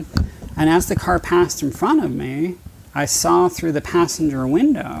going. And as the car passed in front of me, I saw through the passenger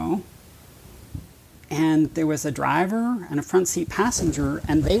window, and there was a driver and a front seat passenger,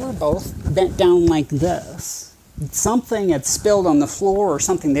 and they were both bent down like this. Something had spilled on the floor or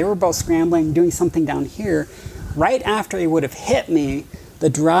something. They were both scrambling, doing something down here. Right after he would have hit me, the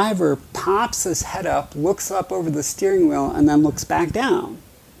driver pops his head up, looks up over the steering wheel, and then looks back down.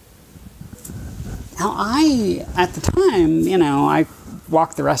 Now, at the time, I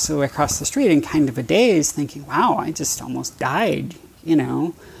walked the rest of the way across the street in kind of a daze, thinking, wow, I just almost died,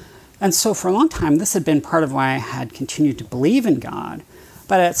 And so for a long time, this had been part of why I had continued to believe in God.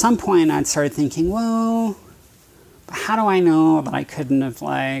 But at some point, I'd started thinking, well, how do I know that I couldn't have,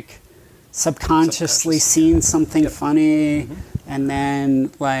 subconsciously seen something funny? Mm-hmm. And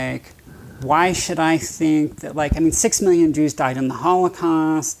then, why should I think that, 6 million Jews died in the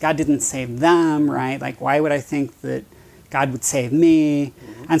Holocaust. God didn't save them, right? Why would I think that God would save me?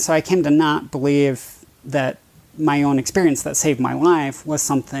 Mm-hmm. And so I came to not believe that my own experience that saved my life was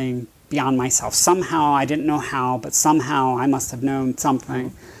something beyond myself. Somehow, I didn't know how, but somehow I must have known something.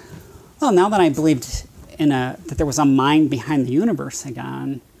 Mm-hmm. Well, now that I believed that there was a mind behind the universe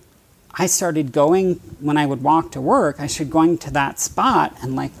again, I started going, when I would walk to work, I started going to that spot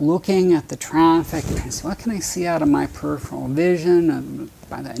and looking at the traffic and trying to say, what can I see out of my peripheral vision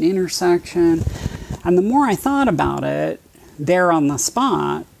by that intersection? And the more I thought about it there on the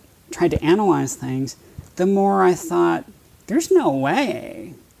spot, tried to analyze things, the more I thought, there's no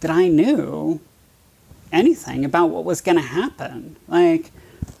way that I knew anything about what was going to happen.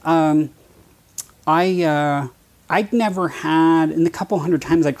 I'd never had, in the couple hundred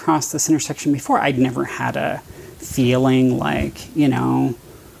times I'd crossed this intersection before, I'd never had a feeling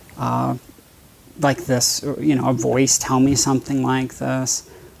this, a voice tell me something like this.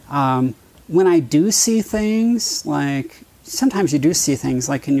 When I do see things, sometimes you do see things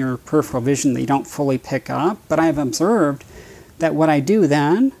in your peripheral vision that you don't fully pick up, but I've observed that what I do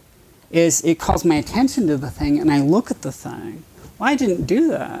then is it calls my attention to the thing and I look at the thing. Well, I didn't do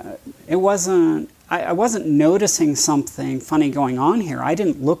that. I wasn't noticing something funny going on here. I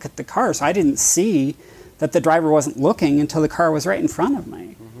didn't look at the car, so I didn't see that the driver wasn't looking until the car was right in front of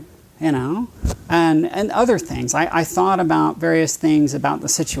me, and other things. I thought about various things about the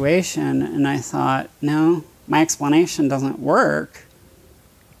situation, and I thought, no, my explanation doesn't work.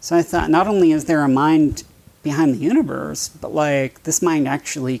 So I thought, not only is there a mind behind the universe, but this mind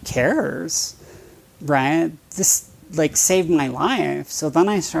actually cares, right? This saved my life. So then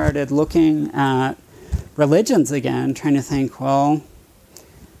I started looking at religions again, trying to think, well,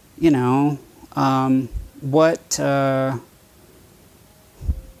 what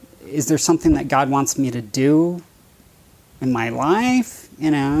is there something that God wants me to do in my life?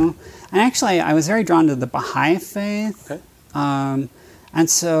 And actually, I was very drawn to the Baha'i faith. Okay. And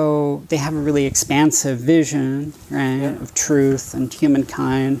so they have a really expansive vision, right, of truth and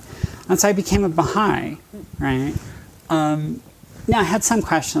humankind. And so I became a Baha'i, right? Now, I had some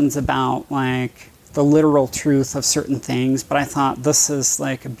questions about, the literal truth of certain things, but I thought this is,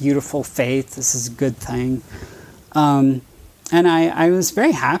 a beautiful faith. This is a good thing. And I was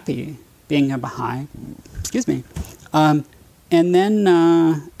very happy being a Baha'i. Excuse me. And then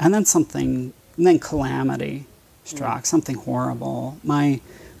calamity struck, something horrible. My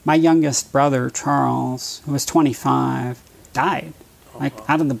youngest brother, Charles, who was 25, died,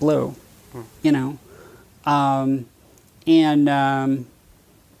 out of the blue,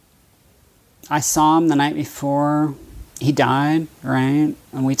 I saw him the night before he died, right?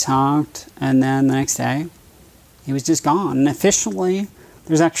 And we talked, and then the next day, he was just gone. And officially,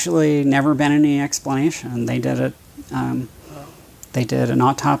 there's actually never been any explanation. They did it. They did an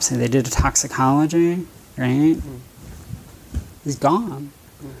autopsy. They did a toxicology, right? He's gone.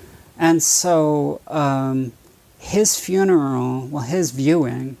 And so his funeral, his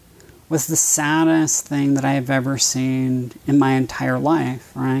viewing, was the saddest thing that I have ever seen in my entire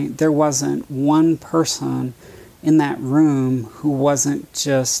life, right? There wasn't one person in that room who wasn't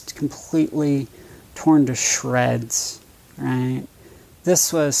just completely torn to shreds, right?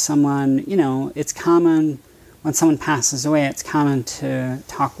 This was someone, it's common when someone passes away, it's common to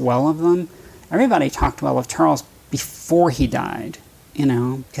talk well of them. Everybody talked well of Charles before he died,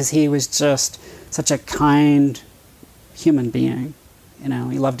 because he was just such a kind human being.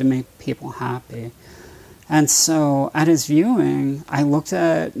 He loved to make people happy. And so at his viewing, I looked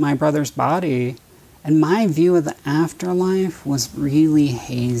at my brother's body, and my view of the afterlife was really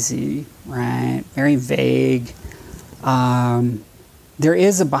hazy, right? Very vague. There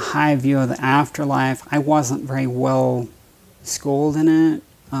is a Baha'i view of the afterlife. I wasn't very well schooled in it,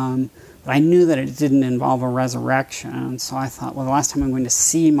 but I knew that it didn't involve a resurrection. So I thought, well, the last time I'm going to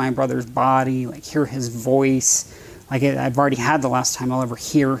see my brother's body, hear his voice, I've already had the last time I'll ever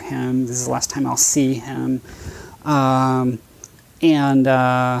hear him. This is the last time I'll see him.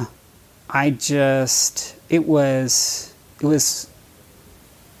 It was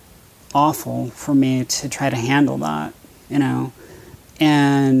awful for me to try to handle that,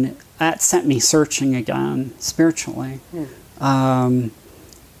 and that sent me searching again spiritually.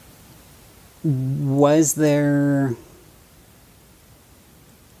 Was there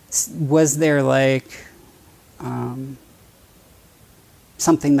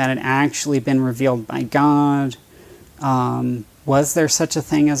something that had actually been revealed by God? Was there such a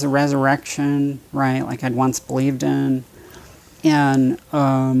thing as a resurrection, right? Like I'd once believed in. And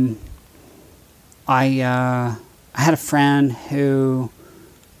I had a friend who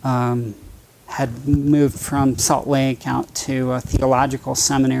had moved from Salt Lake out to a theological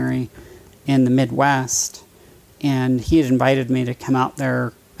seminary in the Midwest, and he had invited me to come out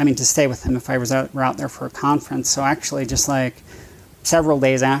there, to stay with him if I were out there for a conference. So actually, just several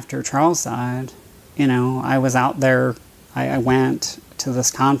days after Charles died, I was out there. I went to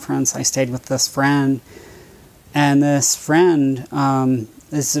this conference. I stayed with this friend. And this friend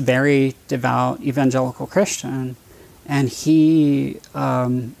is a very devout evangelical Christian. And he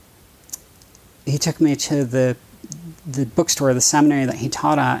took me to the bookstore, the seminary that he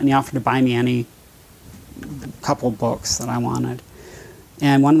taught at, and he offered to buy me any couple books that I wanted.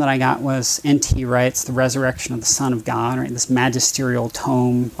 And one that I got was N.T. Wright's The Resurrection of the Son of God, right? This magisterial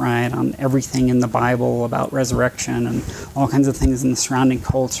tome, right, on everything in the Bible about resurrection and all kinds of things in the surrounding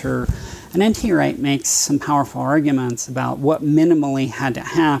culture. And N.T. Wright makes some powerful arguments about what minimally had to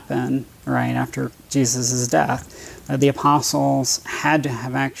happen, right, after Jesus' death. The apostles had to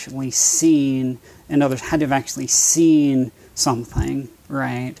have actually seen, and others had to have actually seen something,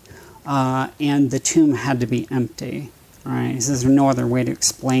 right? And the tomb had to be empty. Right, he says there's no other way to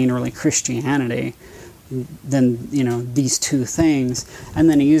explain early Christianity than these two things, and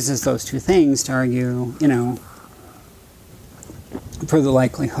then he uses those two things to argue for the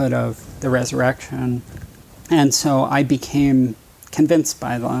likelihood of the resurrection. And so I became convinced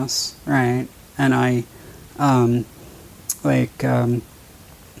by this, right? And I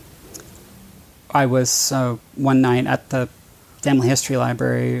was one night at the family history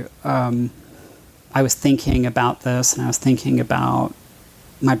library. I was thinking about this, and I was thinking about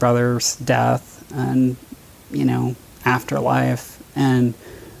my brother's death and, afterlife. And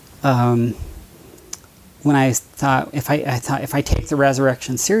when I thought, if I take the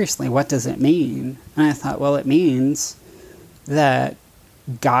resurrection seriously, what does it mean? And I thought, well, it means that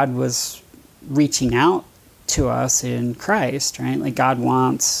God was reaching out to us in Christ, right? God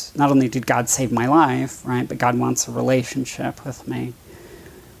wants, not only did God save my life, right, but God wants a relationship with me.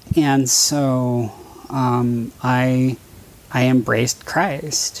 And so I embraced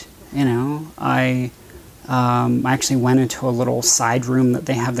Christ. I actually went into a little side room that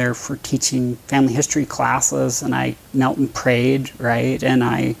they have there for teaching family history classes, and I knelt and prayed, right? And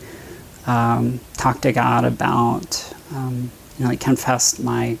I talked to God about, I confessed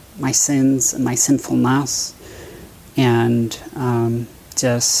my sins and my sinfulness, and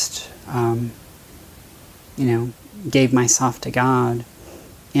gave myself to God.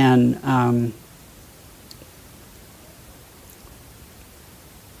 And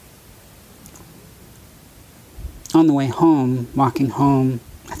on the way home, walking home,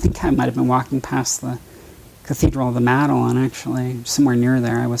 I think I might have been walking past the Cathedral of the Magdalene, actually, somewhere near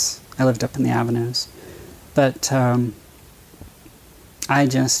there. I lived up in the avenues. But I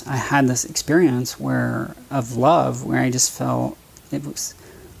had this experience of love where I just felt it was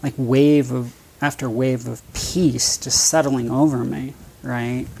like wave after wave of peace just settling over me.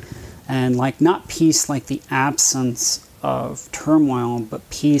 Right? And not peace like the absence of turmoil, but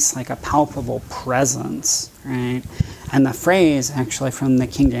peace like a palpable presence, right? And the phrase actually from the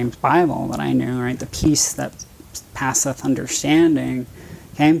King James Bible that I knew, right? The peace that passeth understanding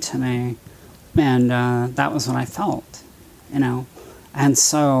came to me, and that was what I felt, And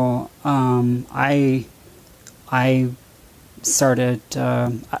so I started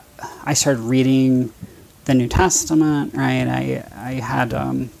reading the New Testament, right? I had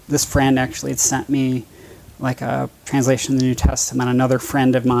this friend actually had sent me like a translation of the New Testament. Another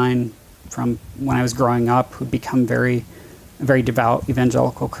friend of mine from when I was growing up, who'd become a very devout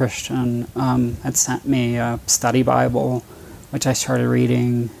evangelical Christian, had sent me a study Bible, which I started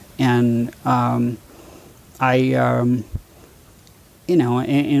reading, and and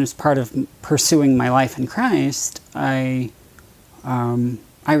as part of pursuing my life in Christ, I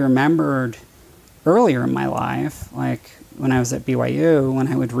remembered earlier in my life, like when I was at BYU, when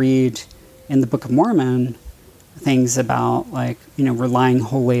I would read in the Book of Mormon things about, like, relying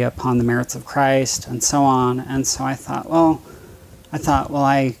wholly upon the merits of Christ and so on. And so I thought,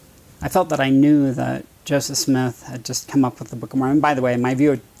 I felt that I knew that Joseph Smith had just come up with the Book of Mormon. By the way, my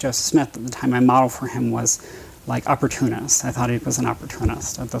view of Joseph Smith at the time, my model for him was like opportunist. I thought he was an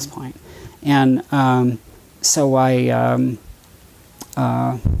opportunist at this point. And so I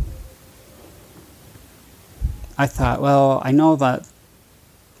thought, well, I know that,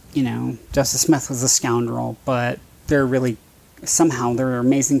 Joseph Smith was a scoundrel, but there are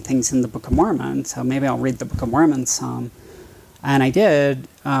amazing things in the Book of Mormon, so maybe I'll read the Book of Mormon some. And I did.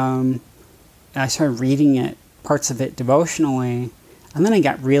 I started reading parts of it devotionally, and then I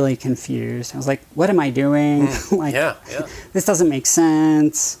got really confused. I was like, what am I doing? This doesn't make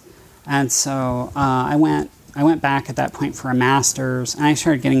sense. And so I went back at that point for a master's, and I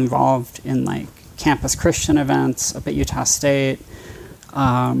started getting involved in like campus Christian events up at Utah State.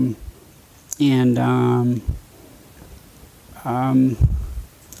 To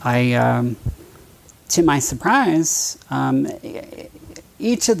my surprise,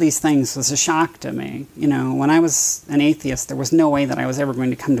 each of these things was a shock to me. When I was an atheist, there was no way that I was ever going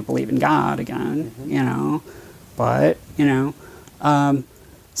to come to believe in God again, But,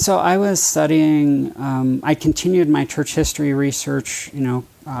 so I was studying, I continued my church history research,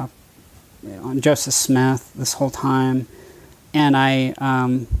 on Joseph Smith this whole time. And I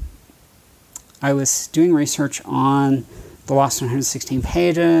was doing research on the Lost 116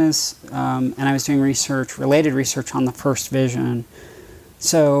 Pages, and I was doing related research on the first vision.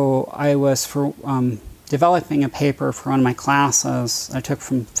 So I was developing a paper for one of my classes I took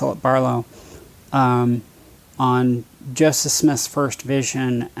from Philip Barlow on Joseph Smith's first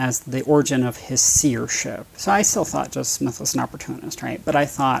vision as the origin of his seership. So I still thought Joseph Smith was an opportunist, right? But I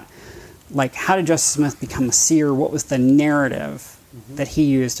thought, like, how did Joseph Smith become a seer? What was the narrative that he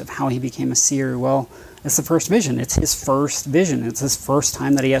used of how he became a seer? Well, it's the first vision. It's his first vision. It's his first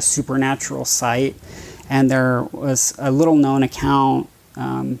time that he has supernatural sight. And there was a little-known account,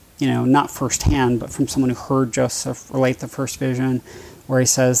 not firsthand, but from someone who heard Joseph relate the first vision, where he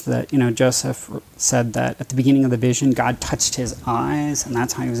says that, Joseph said that at the beginning of the vision, God touched his eyes, and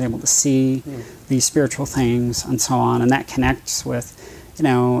that's how he was able to see these spiritual things and so on. And that connects with,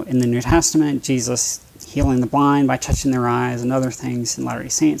 in the New Testament, Jesus healing the blind by touching their eyes and other things in Latter-day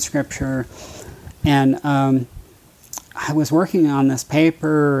Saint scripture. And I was working on this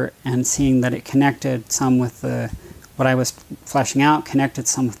paper and seeing that it connected some with what I was fleshing out, connected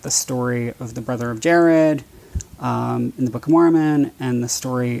some with the story of the brother of Jared in the Book of Mormon, and the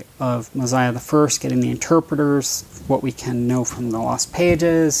story of Mosiah I getting the interpreters, what we can know from the lost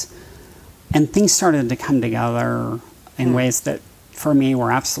pages. And things started to come together in ways that, for me,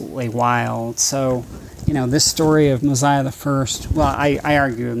 were absolutely wild. So, this story of Mosiah I, well, I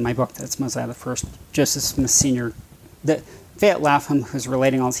argue in my book that it's Mosiah I, Joseph Smith Sr., that Fayette Lapham, who's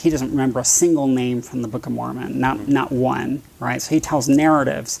relating all this, he doesn't remember a single name from the Book of Mormon, not one, right? So he tells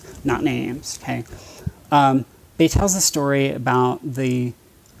narratives, not names, okay? But he tells a story about the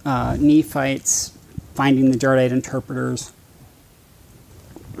Nephites finding the Jaredite interpreters.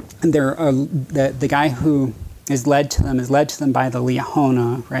 And the guy who is led to them by the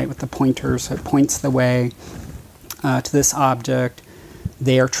Liahona, right, with the pointers. So it points the way to this object.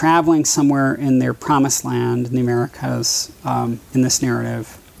 They are traveling somewhere in their promised land in the Americas in this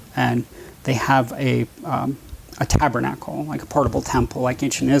narrative, and they have a tabernacle, like a portable temple, like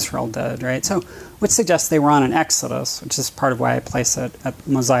ancient Israel did, right? So, which suggests they were on an exodus, which is part of why I place it at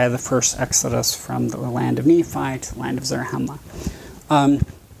Mosiah the first exodus from the land of Nephi to the land of Zarahemla.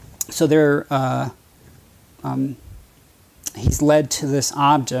 So they're he's led to this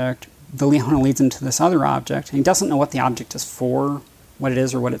object. The Liahona leads him to this other object, and he doesn't know what the object is for, what it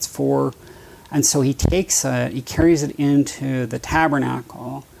is or what it's for. And so he takes it, he carries it into the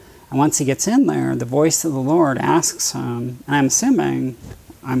tabernacle, and once he gets in there, the voice of the Lord asks him, and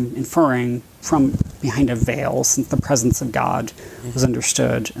I'm inferring from behind a veil, since the presence of God was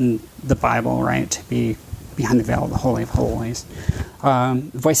understood in the Bible, right, to be behind the veil of the Holy of Holies.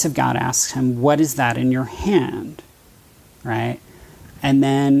 The voice of God asks him, what is that in your hand? Right? And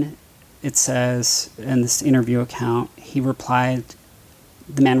then it says in this interview account,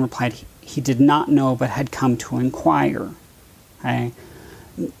 the man replied, he did not know but had come to inquire. Okay?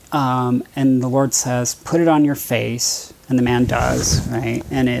 And the Lord says, put it on your face, and the man does, right?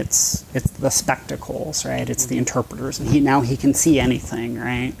 And it's the spectacles, right? It's the interpreters, and now he can see anything,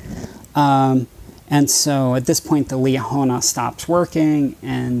 right? And so at this point, the Liahona stops working,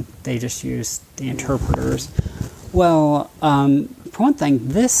 and they just use the interpreters. Well, for one thing,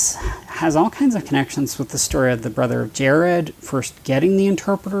 this has all kinds of connections with the story of the brother of Jared first getting the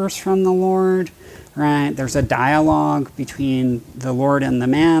interpreters from the Lord, right? There's a dialogue between the Lord and the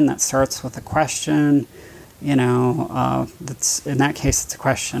man that starts with a question. That's, in that case, it's a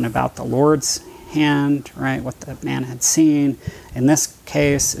question about the Lord's hand, right? What the man had seen. In this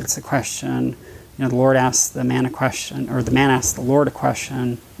case, it's a question. The Lord asks the man a question, or the man asks the Lord a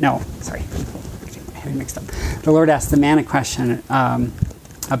question. No, sorry, I mixed up. The Lord asks the man a question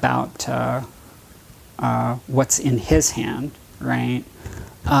about what's in his hand, right?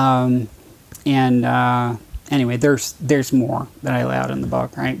 Anyway, there's more that I lay out in the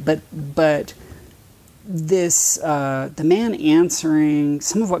book, right? But this the man answering,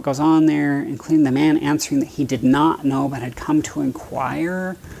 some of what goes on there, including the man answering that he did not know but had come to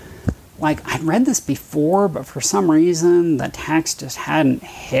inquire. Like, I'd read this before, but for some reason the text just hadn't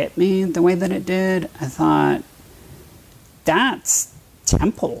hit me the way that it did. I thought, that's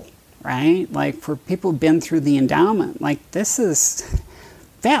temple, right? Like, for people who've been through the endowment, like, this is...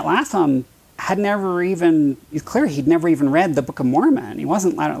 Vat Latham had never even... It's clear he'd never even read the Book of Mormon. He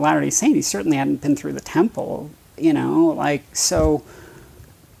wasn't Latter-day Saint. He certainly hadn't been through the temple, so...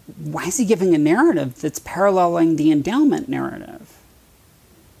 Why is he giving a narrative that's paralleling the endowment narrative?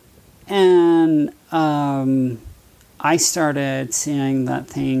 And I started seeing that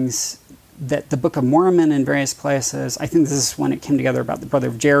the Book of Mormon in various places, I think this is when it came together about the brother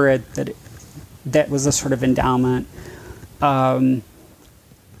of Jared, that was a sort of endowment. And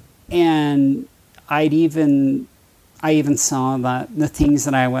I even saw that the things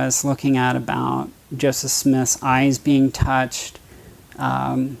that I was looking at about Joseph Smith's eyes being touched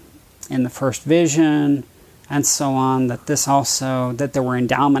in the first vision, and so on, that there were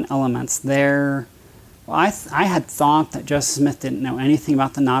endowment elements there. Well, I had thought that Joseph Smith didn't know anything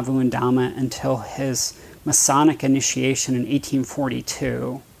about the Nauvoo endowment until his Masonic initiation in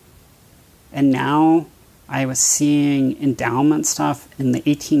 1842. And now I was seeing endowment stuff in the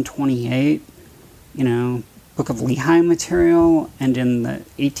 1828, Book of Lehi material, and in the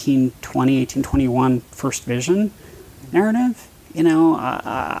 1820, 1821 First Vision narrative.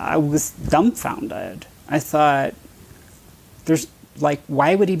 I was dumbfounded. I thought,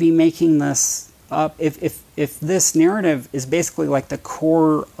 why would he be making this up? If this narrative is basically like the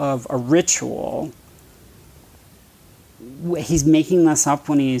core of a ritual, he's making this up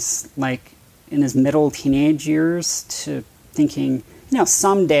when he's like in his middle teenage years, to thinking,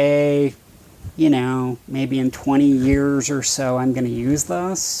 someday, maybe in 20 years or so, I'm going to use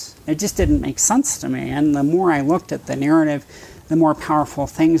this. It just didn't make sense to me. And the more I looked at the narrative, the more powerful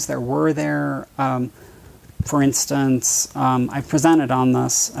things there were there. For instance, I presented on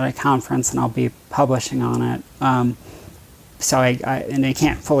this at a conference, and I'll be publishing on it. So I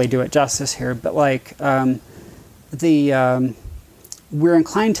can't fully do it justice here, but we're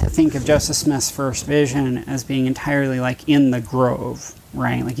inclined to think of Joseph Smith's first vision as being entirely like in the grove,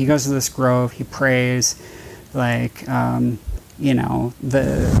 right? Like, he goes to this grove, he prays, you've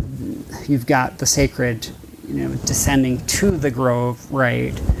got the sacred, descending to the grove,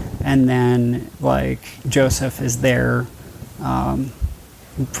 right? And then, Joseph is there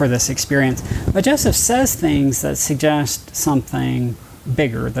for this experience. But Joseph says things that suggest something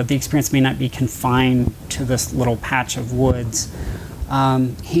bigger, that the experience may not be confined to this little patch of woods.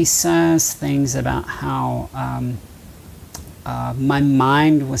 He says things about how my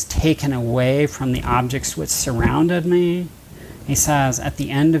mind was taken away from the objects which surrounded me. He says, at the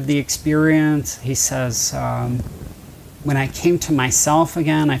end of the experience, he says, when I came to myself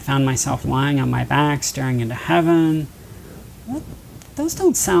again, I found myself lying on my back, staring into heaven. Those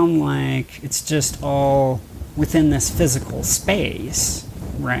don't sound like it's just all within this physical space,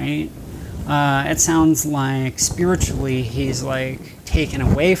 right? It sounds like spiritually he's taken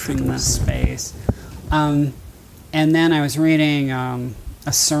away from this space. And then I was reading a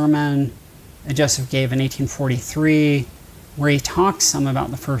sermon that Joseph gave in 1843, where he talks some about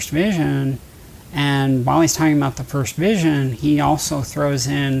the first vision. And while he's talking about the first vision, he also throws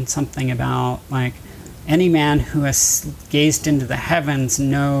in something about, any man who has gazed into the heavens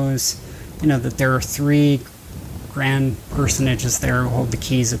knows, that there are three grand personages there who hold the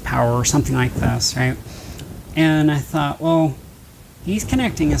keys of power, or something like this, right? And I thought, well, he's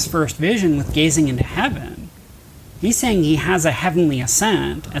connecting his first vision with gazing into heaven. He's saying he has a heavenly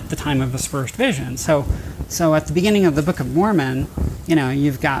ascent at the time of his first vision. So at the beginning of the Book of Mormon,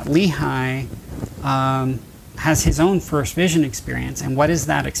 you've got Lehi has his own first vision experience. And what is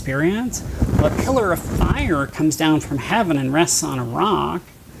that experience? Well, a pillar of fire comes down from heaven and rests on a rock.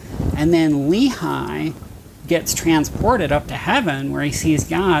 And then Lehi gets transported up to heaven where he sees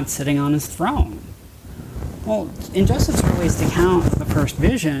God sitting on his throne. Well, in Joseph's earliest account of the first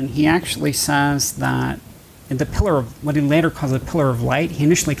vision, he actually says that the pillar of, what he later calls a pillar of light, he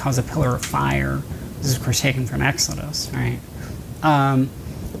initially calls a pillar of fire. This is, of course, taken from Exodus, right?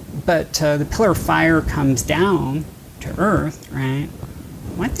 But the pillar of fire comes down to earth, right?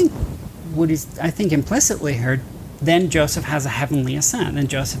 Well, I think implicitly here, then Joseph has a heavenly ascent, then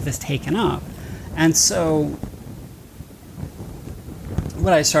Joseph is taken up. And so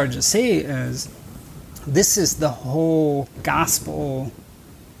what I started to see is this is the whole gospel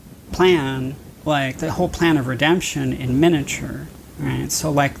plan, like the whole plan of redemption in miniature, right?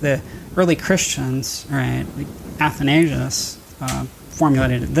 So like the early Christians, right, like Athanasius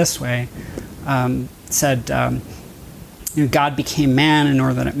formulated it this way, said, God became man in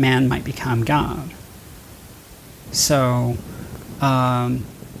order that man might become God. So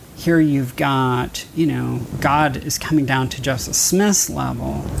here you've got, God is coming down to Joseph Smith's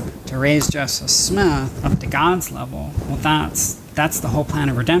level to raise Joseph Smith up to God's level. Well, that's the whole plan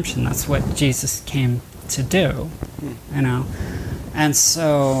of redemption. That's what Jesus came to do, And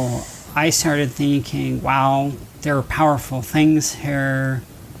so I started thinking, wow, there are powerful things here.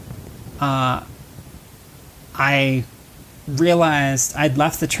 I realized I'd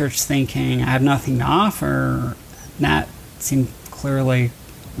left the church thinking I have nothing to offer. That seemed clearly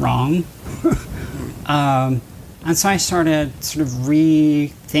wrong. And so I started sort of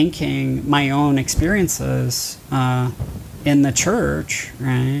rethinking my own experiences in the church,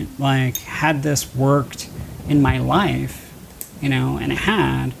 right? Like, had this worked in my life, and it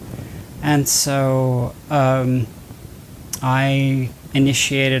had. And so I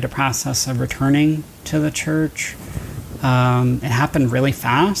initiated a process of returning to the church. It happened really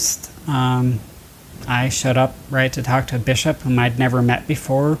fast. I showed up, right, to talk to a bishop whom I'd never met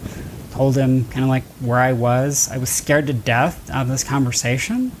before, told him kind of like where I was. I was scared to death out of this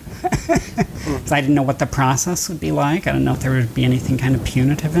conversation because I didn't know what the process would be like. I didn't know if there would be anything kind of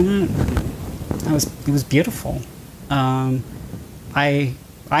punitive in it. It was beautiful. I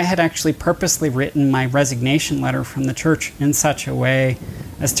had actually purposely written my resignation letter from the church in such a way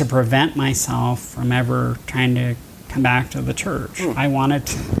as to prevent myself from ever trying to come back to the church. I wanted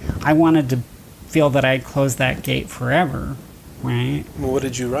to feel that I'd closed that gate forever, right? Well, what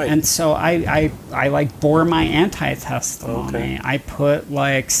did you write? And so I like bore my anti-testimony. Okay. I put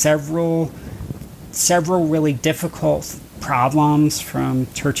like several really difficult problems from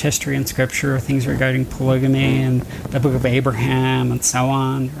church history and scripture, things regarding polygamy and the Book of Abraham and so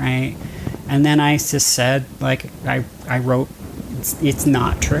on, right? And then I just said, like, I wrote, it's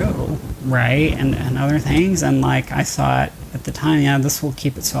not true, right? And other things. And like, I thought at the time, this will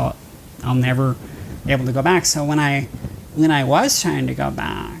keep it so I'll never be able to go back. So when I was trying to go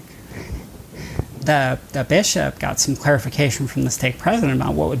back, the bishop got some clarification from the stake president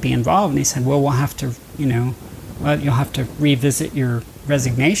about what would be involved, and he said, well, we'll have to, you'll have to revisit your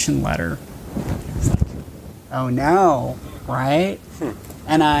resignation letter. It's like, oh no, right?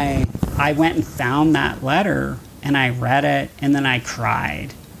 And I went and found that letter, and I read it, and then I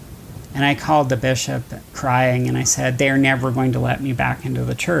cried. And I called the bishop crying, and I said, they're never going to let me back into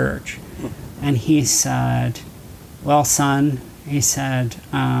the church. And he said, well, son, he said,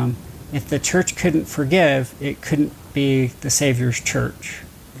 if the church couldn't forgive, it couldn't be the Savior's church.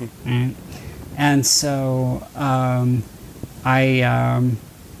 Right? And so I'm a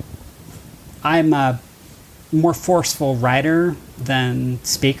more forceful writer than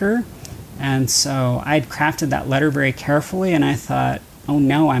speaker. And so I'd crafted that letter very carefully, and I thought, oh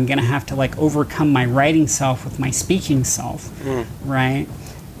no, I'm going to have to like overcome my writing self with my speaking self, right?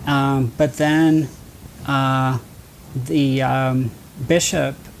 But then the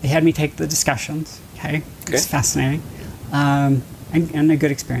bishop, they had me take the discussions, okay? It's fascinating, and a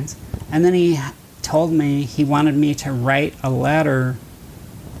good experience. And then he told me he wanted me to write a letter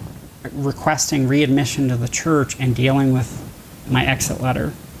requesting readmission to the church and dealing with my exit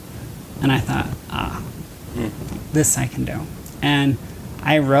letter. And I thought, this I can do. And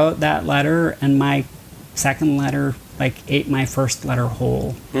I wrote that letter, and my second letter like ate my first letter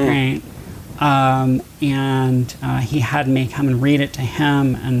whole, right? And he had me come and read it to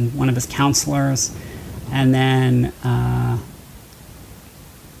him and one of his counselors, and then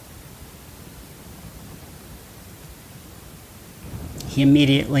he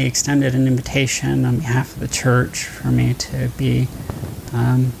immediately extended an invitation on behalf of the church for me to be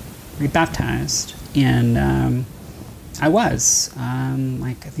rebaptized. And I was, I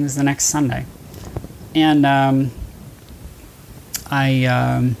think it was the next Sunday. And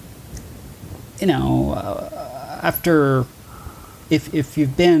after, if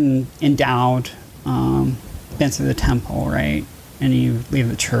you've been endowed, been through the temple, right, and you leave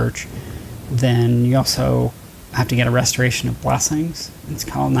the church, then you also have to get a restoration of blessings, it's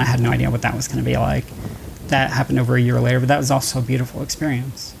called, and I had no idea what that was going to be like. That happened over a year later, but that was also a beautiful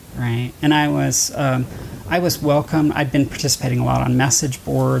experience, right? And I was welcome. I'd been participating a lot on message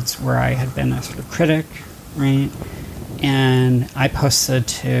boards where I had been a sort of critic, right? And I posted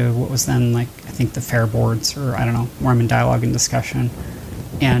to what was then, I think, the fair boards, or I don't know, Mormon Dialogue and Discussion.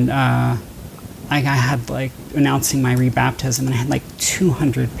 And I had, announcing my rebaptism, and I had,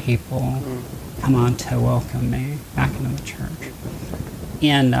 200 people come on to welcome me back into the church.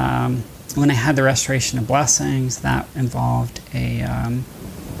 And when I had the restoration of blessings, that involved the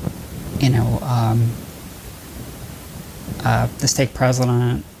stake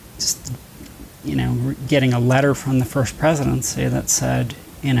president just getting a letter from the first presidency that said,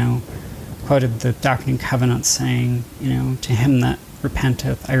 quoted the Doctrine and Covenants saying, to him that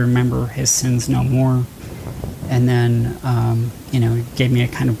repenteth, I remember his sins no more. And then, gave me a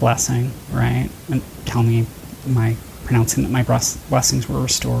kind of blessing, right? And pronouncing that my blessings were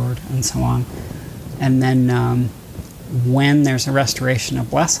restored and so on. And then when there's a restoration of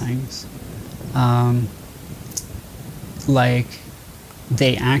blessings, they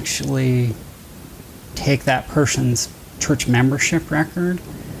actually take that person's church membership record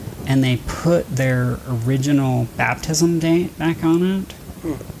and they put their original baptism date back on it,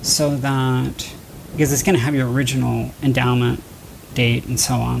 so that, because it's going to have your original endowment date and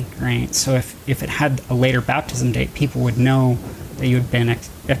so on, right? So if it had a later baptism date, people would know that you had been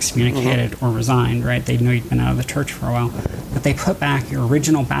excommunicated or resigned, right? They'd know you'd been out of the church for a while. But they put back your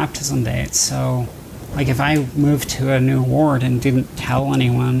original baptism date, so if I moved to a new ward and didn't tell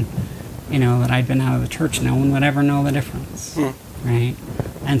anyone, that I'd been out of the church, no one would ever know the difference, right?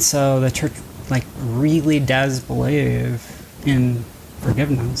 And so the church, really does believe in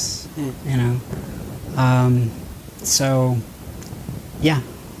forgiveness, So, yeah.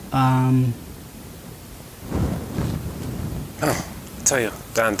 I tell you,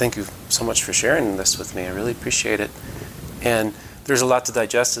 Don, thank you so much for sharing this with me. I really appreciate it. And there's a lot to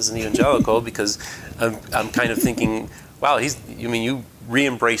digest as an evangelical because I'm kind of thinking, wow, you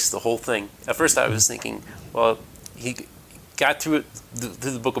re-embraced the whole thing. At first I was thinking, well, he got through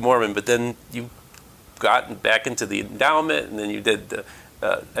the Book of Mormon, but then you got back into the endowment, and then you did the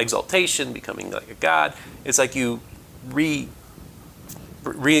exaltation, becoming like a god. It's like you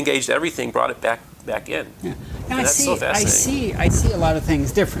re-engaged everything, brought it back in. Yeah. And that's so fascinating. I see a lot of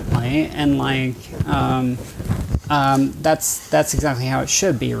things differently, and that's exactly how it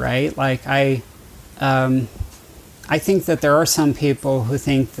should be, right? I think that there are some people who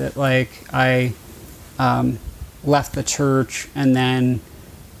think that I left the church and then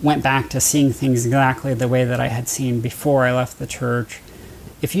went back to seeing things exactly the way that I had seen before I left the church.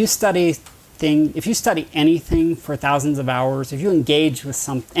 If you study anything for thousands of hours, if you engage with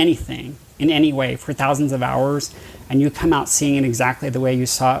anything in any way for thousands of hours, and you come out seeing it exactly the way you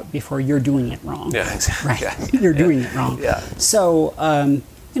saw it before, you're doing it wrong. Yeah, exactly. Right. Yeah. You're doing it wrong. Yeah. So,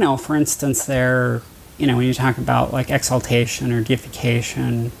 for instance, when you talk about exaltation or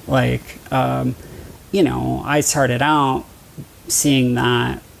deification, I started out seeing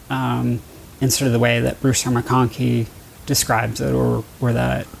that in sort of the way that Bruce R. McConkie describes it, or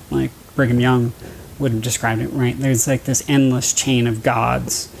that Brigham Young would have described it, right? There's this endless chain of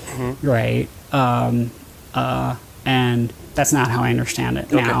gods, right? And that's not how I understand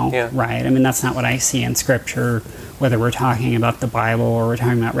it now, right? I mean, that's not what I see in Scripture, whether we're talking about the Bible or we're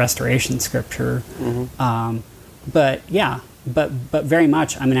talking about Restoration Scripture. But very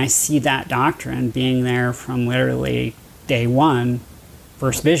much, I see that doctrine being there from literally day one,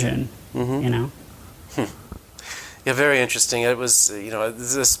 first vision, Yeah, very interesting. It was,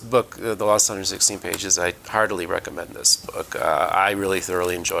 this book, The Lost 116 Pages, I heartily recommend this book. I really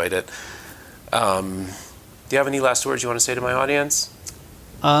thoroughly enjoyed it. Do you have any last words you want to say to my audience?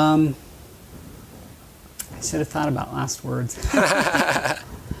 I should have thought about last words.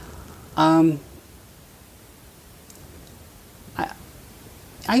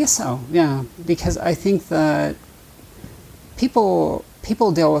 I guess so, yeah, because I think that people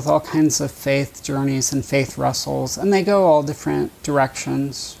deal with all kinds of faith journeys and faith wrestles, and they go all different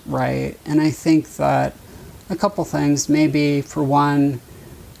directions, right? And I think that a couple things, maybe for one,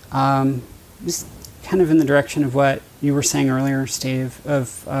 just kind of in the direction of what you were saying earlier, Steve,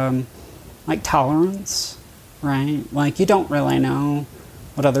 of like tolerance, right? Like, you don't really know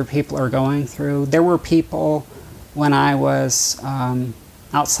what other people are going through. There were people when I was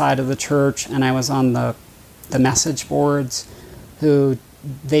outside of the church and I was on the message boards who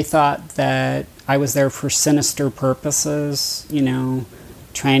they thought that I was there for sinister purposes, you know,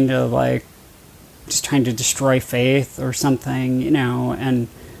 trying to destroy faith or something, you know, and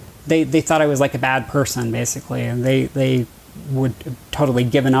they thought I was like a bad person, basically, and they would have totally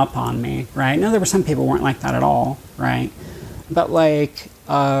given up on me, right? No, there were some people who weren't like that at all, right? But like,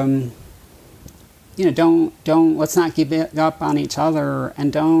 you know, don't let's not give up on each other,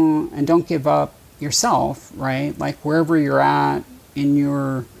 and don't give up yourself, right? Like, wherever you're at in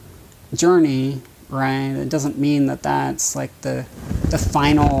your journey, right? It doesn't mean that that's like the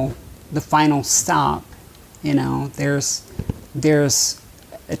final stop. You know, there's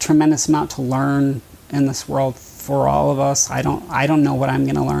a tremendous amount to learn in this world for all of us. I don't know what I'm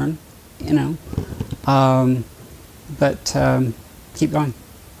going to learn, you know, but keep going.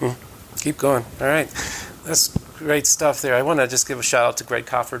 Keep going. All right. That's great stuff there. I want to just give a shout out to Greg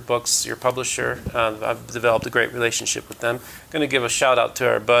Cofford Books, your publisher. I've developed a great relationship with them. I'm going to give a shout out to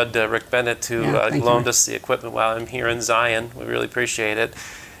our bud, Rick Bennett, who loaned us the equipment while I'm here in Zion. We really appreciate it.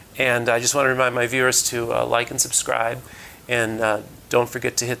 And I just want to remind my viewers to like and subscribe. And don't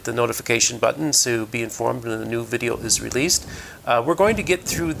forget to hit the notification button to be informed when a new video is released. We're going to get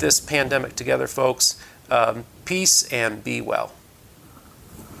through this pandemic together, folks. Peace and be well.